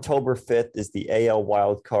 October 5th is the AL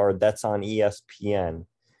wild card. That's on ESPN.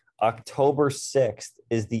 October 6th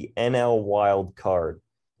is the NL wild card,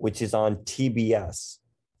 which is on TBS.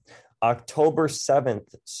 October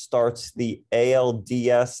 7th starts the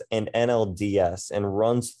ALDS and NLDS and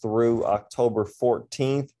runs through October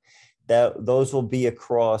 14th. Those will be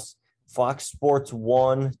across Fox Sports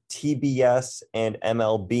 1, TBS, and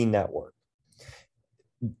MLB Network.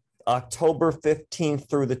 October 15th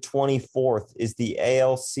through the 24th is the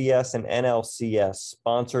ALCS and NLCS,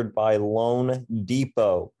 sponsored by Loan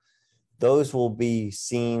Depot. Those will be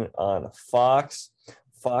seen on Fox,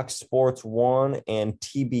 Fox Sports 1, and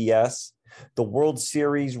TBS. The World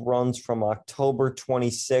Series runs from October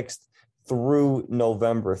 26th through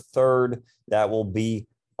November 3rd. That will be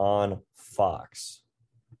on Fox.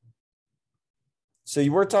 So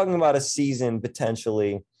you were talking about a season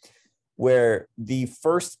potentially where the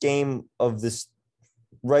first game of this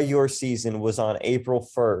regular season was on April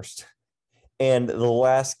 1st and the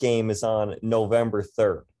last game is on November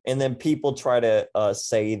 3rd. And then people try to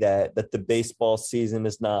say that the baseball season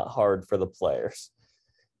is not hard for the players.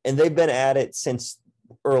 And they've been at it since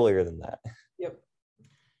earlier than that. Yep.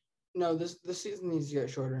 No, this season needs to get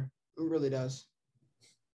shorter. It really does.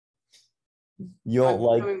 You don't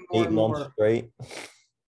like 8 months straight?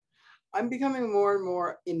 I'm becoming more and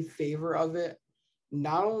more in favor of it,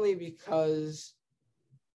 not only because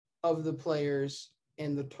of the players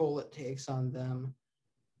and the toll it takes on them,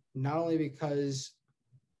 not only because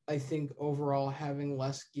I think overall having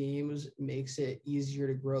less games makes it easier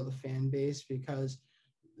to grow the fan base because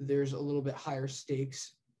there's a little bit higher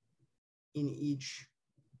stakes in each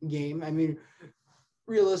game. I mean,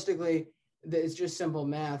 realistically, it's just simple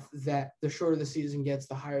math that the shorter the season gets,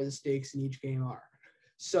 the higher the stakes in each game are.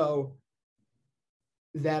 So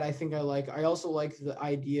that I think I like. I also like the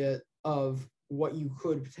idea of what you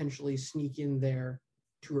could potentially sneak in there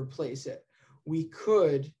to replace it. We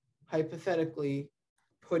could hypothetically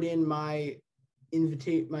put in my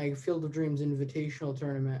Field of Dreams Invitational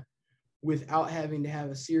tournament without having to have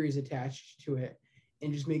a series attached to it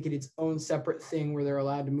and just make it its own separate thing where they're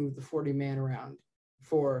allowed to move the 40-man around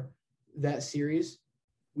for that series.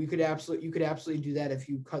 You could absolutely do that if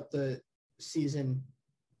you cut the season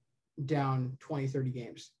down 20, 30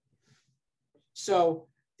 games. So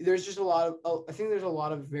there's just I think there's a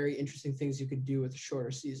lot of very interesting things you could do with a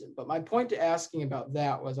shorter season. But my point to asking about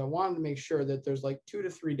that was I wanted to make sure that there's like 2 to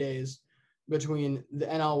 3 days between the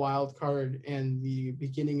NL wild card and the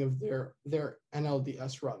beginning of their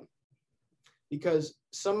NLDS run. Because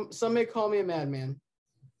some may call me a madman.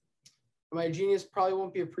 My genius probably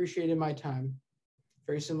won't be appreciated in my time.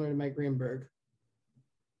 Very similar to Mike Greenberg.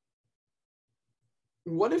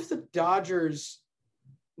 What if the Dodgers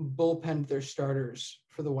bullpenned their starters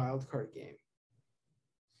for the wild card game?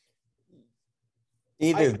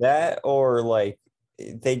 Either that or like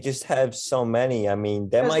they just have so many. I mean,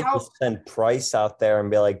 they might just send Price out there and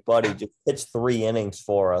be like, buddy, just pitch 3 innings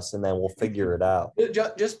for us and then we'll figure it out.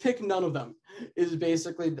 Just pick none of them is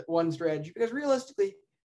basically one strategy. Because realistically,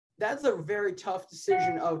 that's a very tough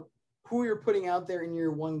decision of who you're putting out there in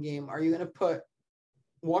your one game. Are you going to put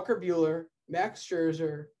Walker Buehler, Max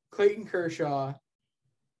Scherzer, Clayton Kershaw?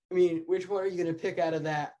 I mean, which one are you going to pick out of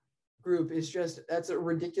that group? That's a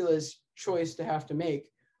ridiculous choice to have to make.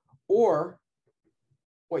 Or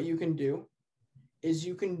what you can do is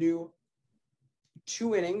you can do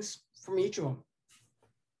 2 innings from each of them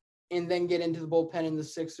and then get into the bullpen in the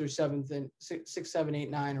 6th or 7th and 6, 7,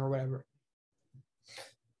 8, 9 or whatever.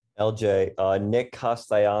 LJ, Nick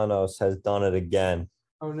Castellanos has done it again.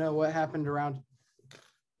 Oh no, what happened around?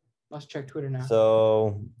 Let's check Twitter now.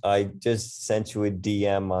 So I just sent you a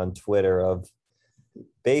DM on Twitter of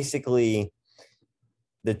basically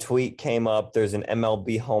the tweet came up. There's an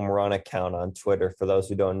MLB home run account on Twitter, for those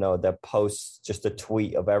who don't know, that posts just a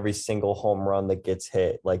tweet of every single home run that gets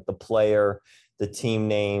hit, like the player, the team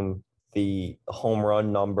name, the home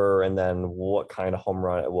run number, and then what kind of home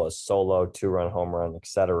run it was, solo, 2-run home run,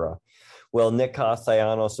 etc. Well, Nick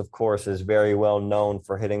Castellanos, of course, is very well known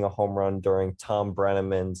for hitting a home run during Tom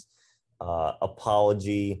Brenneman's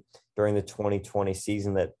apology during the 2020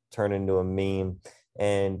 season that turned into a meme.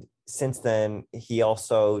 And since then, he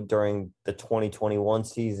also, during the 2021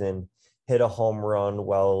 season, hit a home run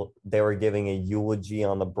while they were giving a eulogy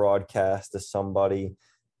on the broadcast to somebody.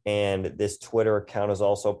 And this Twitter account has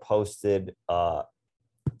also posted that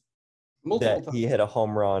he hit a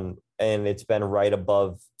home run, and it's been right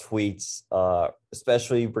above tweets,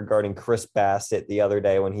 especially regarding Chris Bassett the other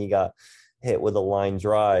day when he got hit with a line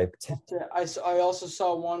drive. I also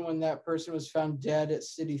saw one when that person was found dead at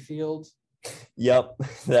Citi Field. Yep,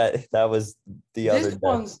 that was the other day.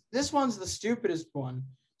 This one's the stupidest one.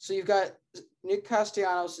 So you've got Nick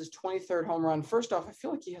Castellanos' 23rd home run. First off, I feel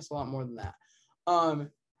like he has a lot more than that.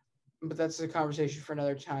 But that's a conversation for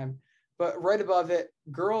another time. But right above it,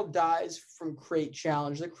 girl dies from crate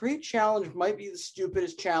challenge. The crate challenge might be the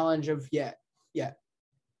stupidest challenge of yet.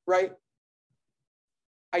 Right?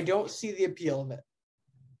 I don't see the appeal of it.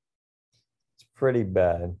 It's pretty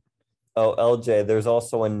bad. Oh, LJ, there's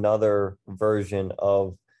also another version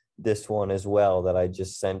of this one as well that I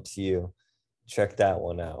just sent to you. Check that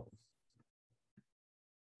one out.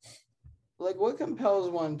 Like, what compels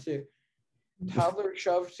one to toddler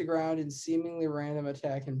shoved to ground in seemingly random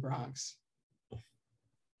attack in Bronx?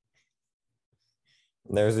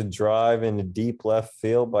 There's a drive in the deep left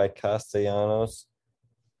field by Castellanos,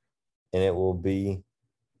 and it will be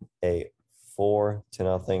a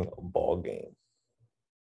 4-0 ball game.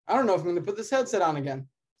 I don't know if I'm going to put this headset on again.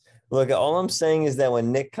 Look, all I'm saying is that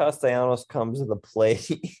when Nick Castellanos comes to the plate,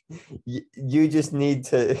 you just need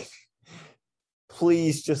to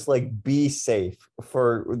please just like be safe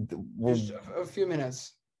for just a few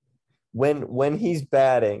minutes. When he's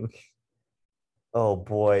batting. Oh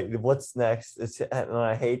boy, what's next? And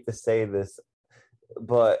I hate to say this,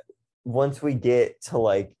 but once we get to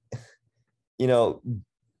like,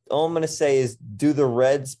 all I'm going to say is, do the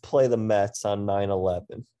Reds play the Mets on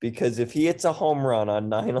 9/11? Because if he hits a home run on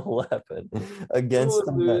 9/11 against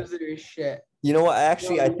the Mets, shit. You know what?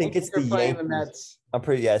 Actually, I think it's the Yankees. The Mets.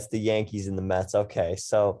 It's the Yankees and the Mets. Okay,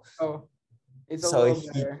 so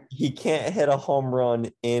he can't hit a home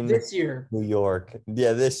run in this year, New York.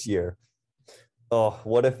 Yeah, this year. Oh,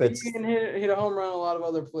 what if it's? He can hit a home run a lot of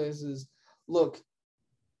other places. Look,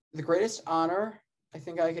 the greatest honor I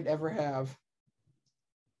think I could ever have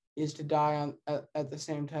is to die at the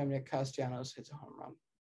same time Nick Castellanos hits a home run.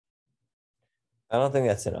 I don't think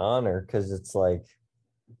that's an honor, because it's like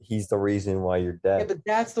he's the reason why you're dead. Yeah, but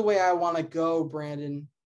that's the way I want to go, Brandon.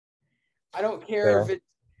 I don't care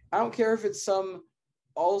if it's some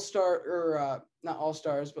all-star or not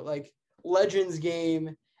all-stars, but like Legends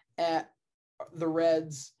game at the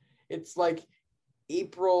Reds. It's like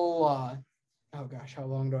April. Oh gosh, how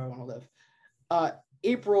long do I want to live?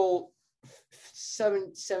 April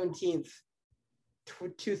 17th,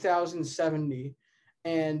 2070,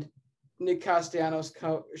 and Nick Castellanos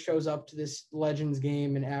shows up to this Legends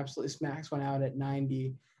game and absolutely smacks one out at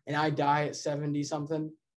 90, and I die at 70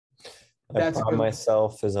 something. I pride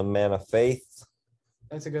myself as a man of faith.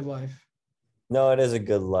 That's a good life. No, it is a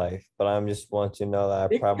good life, but I just want you to know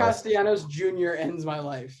that Nick Castellanos Jr. ends my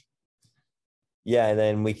life. Yeah, and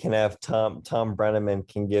then we can have Tom Brenneman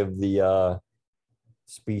can give the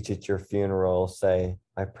speech at your funeral, say,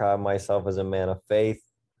 I pride myself as a man of faith.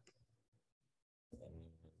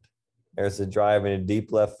 There's a drive in a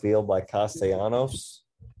deep left field by Castellanos.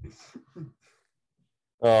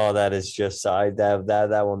 Oh, that is just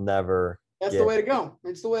that will never. That's the way to go.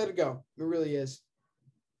 It's the way to go. It really is.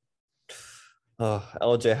 Oh,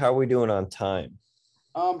 LJ, how are we doing on time?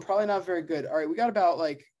 Probably not very good. All right, we got about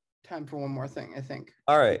time for one more thing, I think.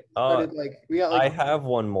 All right. I have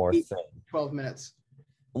one more thing. 12 minutes.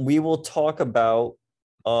 We will talk about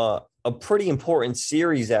a pretty important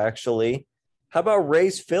series, actually. How about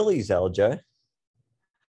Rays Phillies, LJ?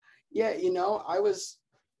 Yeah, I was,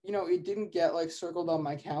 it didn't get circled on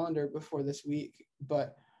my calendar before this week,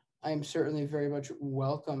 but I am certainly very much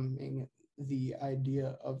welcoming the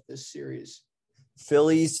idea of this series.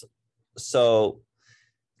 Phillies. So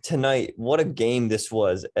tonight, what a game this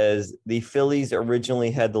was, as the Phillies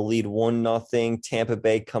originally had the lead 1-0. Tampa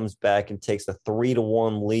Bay comes back and takes a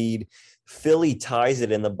 3-1 lead. Philly ties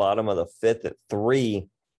it in the bottom of the fifth at 3.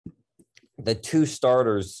 the two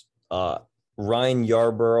starters, Ryan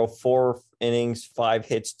Yarbrough, 4 innings, 5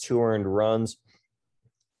 hits, 2 earned runs.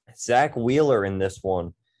 Zach Wheeler in this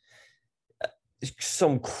one.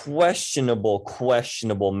 Some questionable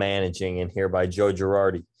managing in here by Joe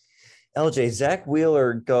Girardi. LJ, Zach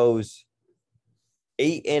Wheeler goes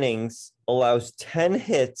 8 innings, allows 10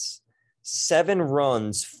 hits, 7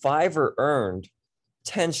 runs, 5 are earned,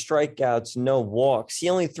 10 strikeouts, no walks. He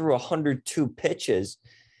only threw 102 pitches,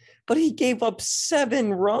 but he gave up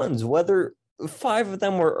 7 runs, whether 5 of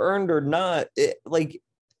them were earned or not.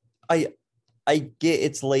 I get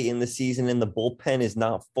it's late in the season and the bullpen is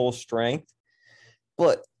not full strength,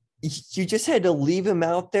 but you just had to leave him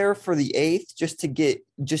out there for the 8th just to get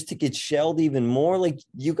shelled even more. Like,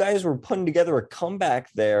 you guys were putting together a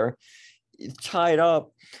comeback there, tied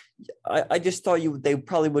up. I just thought they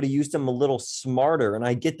probably would have used him a little smarter. And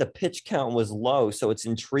I get the pitch count was low, so it's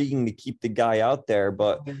intriguing to keep the guy out there.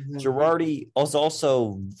 But Girardi was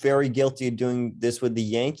also very guilty of doing this with the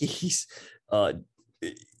Yankees.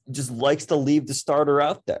 Just likes to leave the starter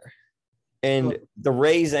out there. And the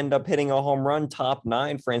Rays end up hitting a home run, top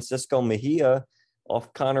 9, Francisco Mejia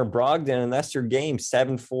off Connor Brogdon, and that's your game,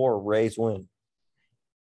 7-4, Rays win.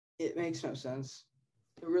 It makes no sense.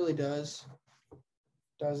 It really does.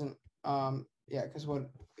 Doesn't. Because what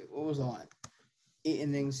was the line? 8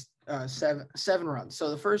 innings, 7 runs. So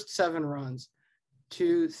the first 7 runs,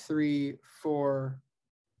 2, 3, 4.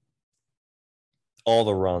 All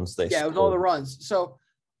the runs they scored. It was all the runs. So,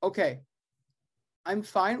 okay. I'm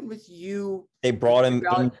fine with you. They brought him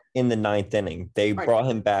in the 9th inning. They brought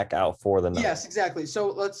him back out for the 9th. Yes, exactly.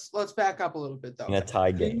 So let's back up a little bit though. In a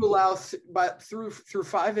tie game. You allow through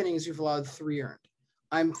 5 innings, you've allowed 3 earned.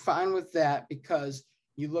 I'm fine with that because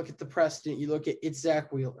you look at the precedent. You look at it's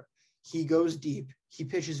Zach Wheeler. He goes deep. He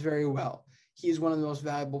pitches very well. He is one of the most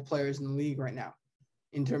valuable players in the league right now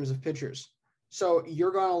in terms of pitchers. So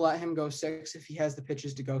you're going to let him go 6 if he has the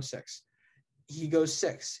pitches to go 6. He goes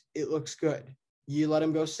 6. It looks good. You let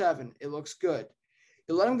him go 7. It looks good.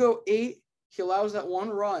 You let him go 8. He allows that 1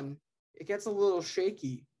 run. It gets a little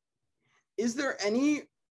shaky. Is there any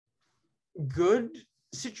good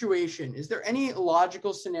situation? Is there any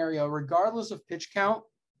logical scenario, regardless of pitch count,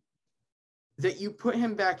 that you put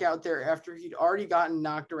him back out there after he'd already gotten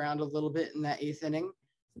knocked around a little bit in that 8th inning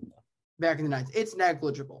back in the 9th? It's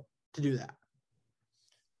negligible to do that.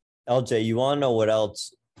 LJ, you want to know what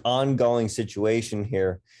else? Ongoing situation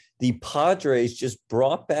here. The Padres just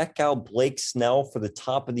brought back out Blake Snell for the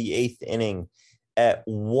top of the 8th inning at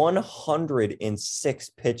 106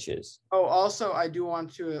 pitches. Oh, also, I do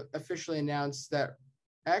want to officially announce that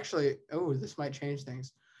this might change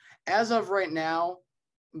things. As of right now,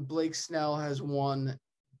 Blake Snell has won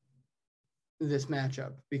this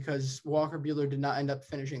matchup because Walker Buehler did not end up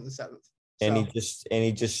finishing the 7th. And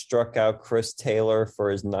he just struck out Chris Taylor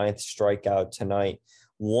for his 9th strikeout tonight.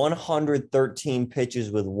 113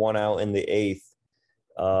 pitches with 1 out in the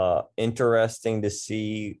 8th. Interesting to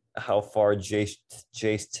see how far Jace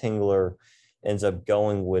Tingler ends up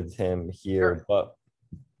going with him here. Sure. But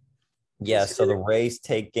yeah, so the Rays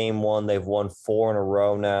take game 1. They've won 4 in a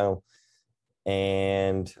row now.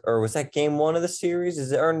 Or was that game 1 of the series?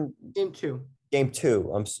 Is it game 2? Game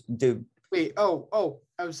 2. Wait. Oh,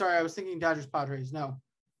 I'm sorry. I was thinking Dodgers Padres. No,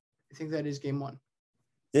 I think that is game 1.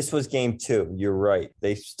 This was game 2. You're right.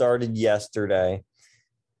 They started yesterday.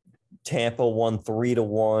 Tampa won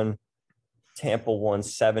 3-1. Tampa won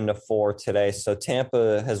 7-4 today. So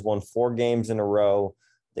Tampa has won 4 games in a row.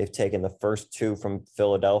 They've taken the first 2 from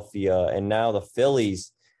Philadelphia. And now the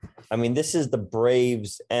Phillies. I mean, this is the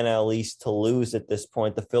Braves NL East to lose at this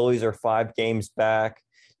point. The Phillies are 5 games back.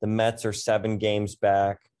 The Mets are 7 games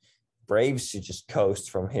back. Braves should just coast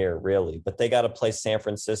from here, really. But they got to play San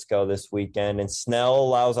Francisco this weekend. And Snell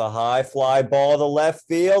allows a high fly ball to left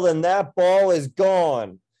field, and that ball is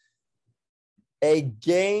gone. A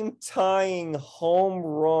game-tying home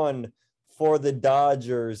run for the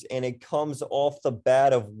Dodgers, and it comes off the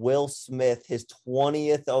bat of Will Smith, his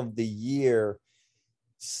 20th of the year.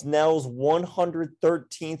 Snell's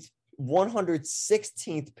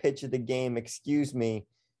 116th pitch of the game,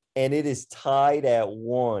 and it is tied at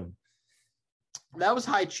 1. That was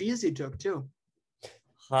high cheese he took, too.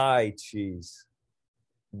 High cheese.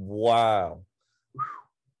 Wow.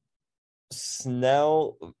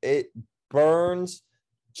 Snell, it burns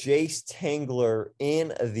Jace Tingler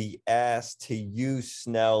in the ass to use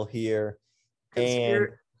Snell here.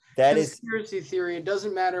 Conspiracy theory. It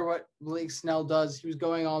doesn't matter what Blake Snell does. He was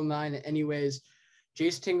going all 9 anyways.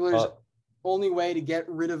 Jace Tingler's only way to get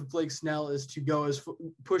rid of Blake Snell is to go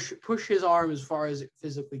push his arm as far as it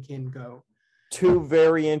physically can go. two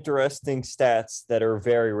very interesting stats that are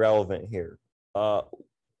very relevant here.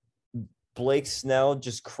 Blake Snell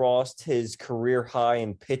just crossed his career high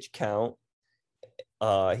in pitch count.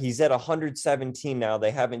 He's at 117 now.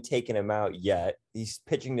 They haven't taken him out yet. He's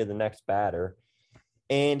pitching to the next batter.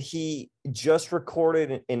 And he just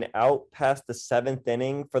recorded an out past the 7th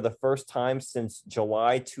inning for the first time since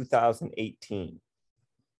July 2018.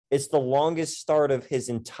 It's the longest start of his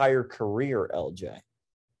entire career, LJ.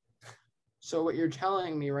 So what you're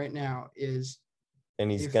telling me right now is...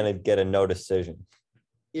 And he's going to get a no decision.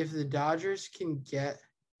 If the Dodgers can get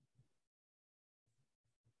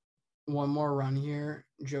one more run here,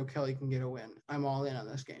 Joe Kelly can get a win. I'm all in on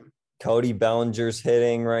this game. Cody Bellinger's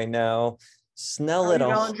hitting right now. Snell it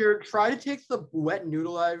off. Bellinger, try to take the wet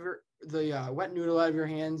noodle out of your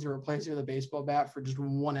hands and replace it with a baseball bat for just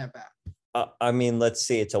one at bat. I mean, let's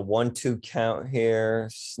see. It's a 1-2 count here.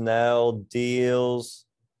 Snell deals.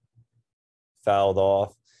 Fouled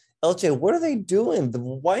off. LJ, what are they doing?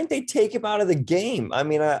 Why didn't they take him out of the game? I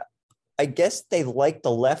mean, I guess they like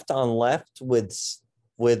the left on left with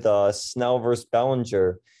Snell versus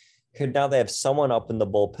Bellinger. Here now they have someone up in the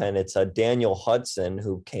bullpen. It's Daniel Hudson,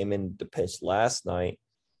 who came in to pitch last night.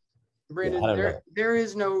 Brandon, there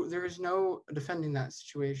is no defending that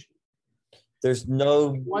situation. There's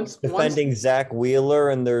no defending Zach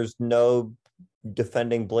Wheeler, and there's no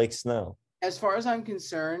defending Blake Snell. As far as I'm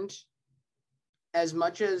concerned, as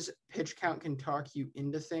much as pitch count can talk you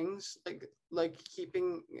into things, like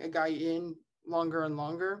keeping a guy in longer and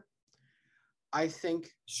longer, I think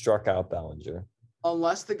struck out Bellinger.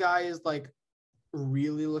 Unless the guy is like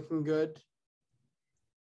really looking good,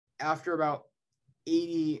 after about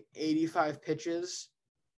 85 pitches,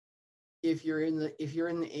 if you're in the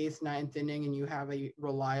 8th, 9th inning and you have a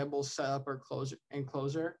reliable setup or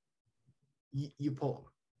closer, you pull him.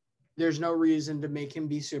 There's no reason to make him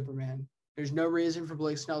be Superman. There's no reason for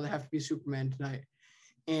Blake Snell to have to be Superman tonight.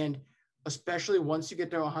 And especially once you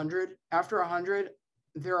get to 100, after 100,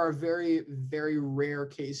 there are very, very rare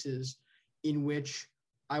cases in which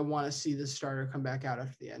I want to see the starter come back out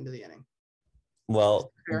after the end of the inning.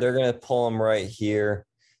 Well, they're going to pull him right here.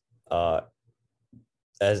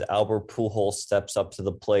 As Albert Pujols steps up to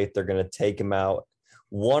the plate, they're going to take him out.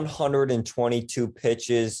 122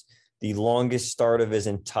 pitches, the longest start of his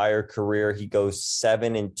entire career. He goes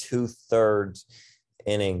 7 2/3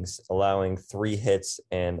 innings, allowing 3 hits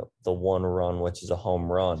and the 1 run, which is a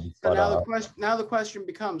home run. So now the question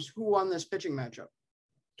becomes, who won this pitching matchup?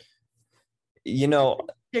 You know,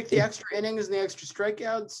 take the extra innings and the extra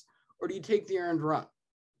strikeouts, or do you take the earned run?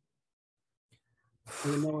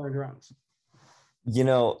 Or the no earned runs? You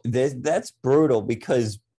know, that's brutal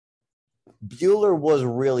because Buehler was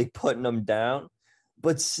really putting him down.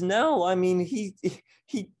 But Snell, I mean, he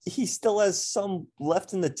still has some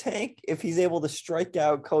left in the tank if he's able to strike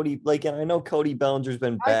out Cody. And I know Cody Bellinger's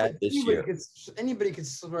been bad this year. Anybody could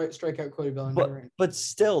strike out Cody Bellinger. But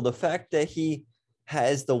still, the fact that he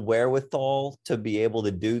has the wherewithal to be able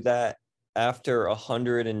to do that after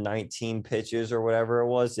 119 pitches or whatever it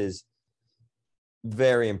was is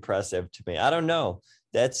very impressive to me. I don't know.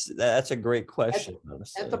 That's a great question.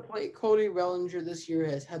 At the plate, Cody Bellinger this year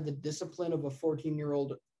has had the discipline of a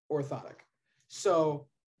 14-year-old orthotic. So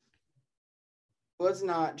let's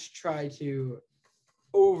not try to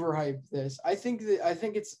overhype this. I think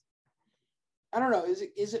it's, I don't know. Is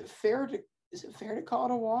it fair to call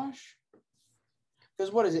it a wash?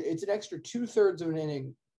 Because what is it? It's an extra 2/3 of an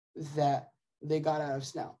inning that they got out of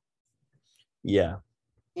Snell. Yeah.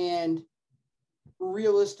 And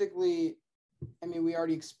realistically, I mean, we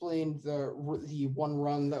already explained the 1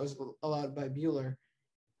 run that was allowed by Buehler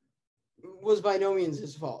was by no means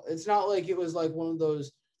his fault. It's not like it was like one of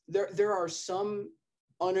those. There are some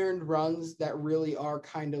unearned runs that really are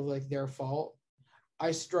kind of like their fault.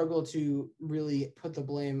 I struggle to really put the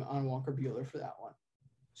blame on Walker Buehler for that one.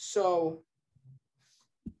 So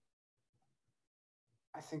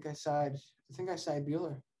I think I side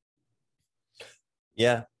Buehler.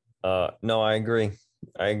 Yeah. No, I agree.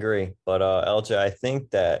 But LJ, I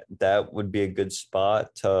think that would be a good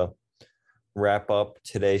spot to wrap up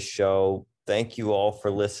today's show. Thank you all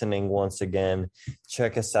for listening once again.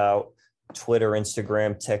 Check us out, Twitter,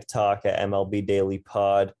 Instagram, TikTok at MLB Daily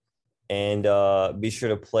Pod, and be sure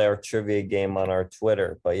to play our trivia game on our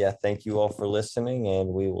Twitter. But yeah, thank you all for listening, and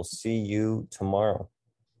we will see you tomorrow.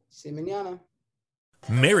 See you mañana.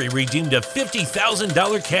 Mary redeemed a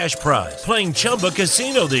 $50,000 cash prize playing Chumba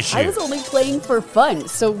Casino this year. I was only playing for fun,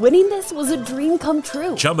 so winning this was a dream come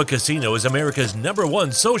true. Chumba Casino is America's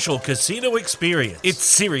 #1 social casino experience. It's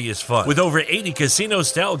serious fun. With over 80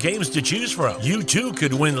 casino-style games to choose from, you too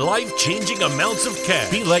could win life-changing amounts of cash.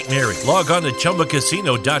 Be like Mary. Log on to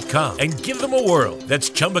ChumbaCasino.com and give them a whirl. That's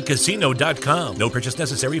ChumbaCasino.com. No purchase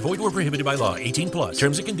necessary. Void where prohibited by law. 18+.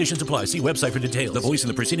 Terms and conditions apply. See website for details. The voice in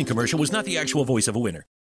the preceding commercial was not the actual voice of a winner.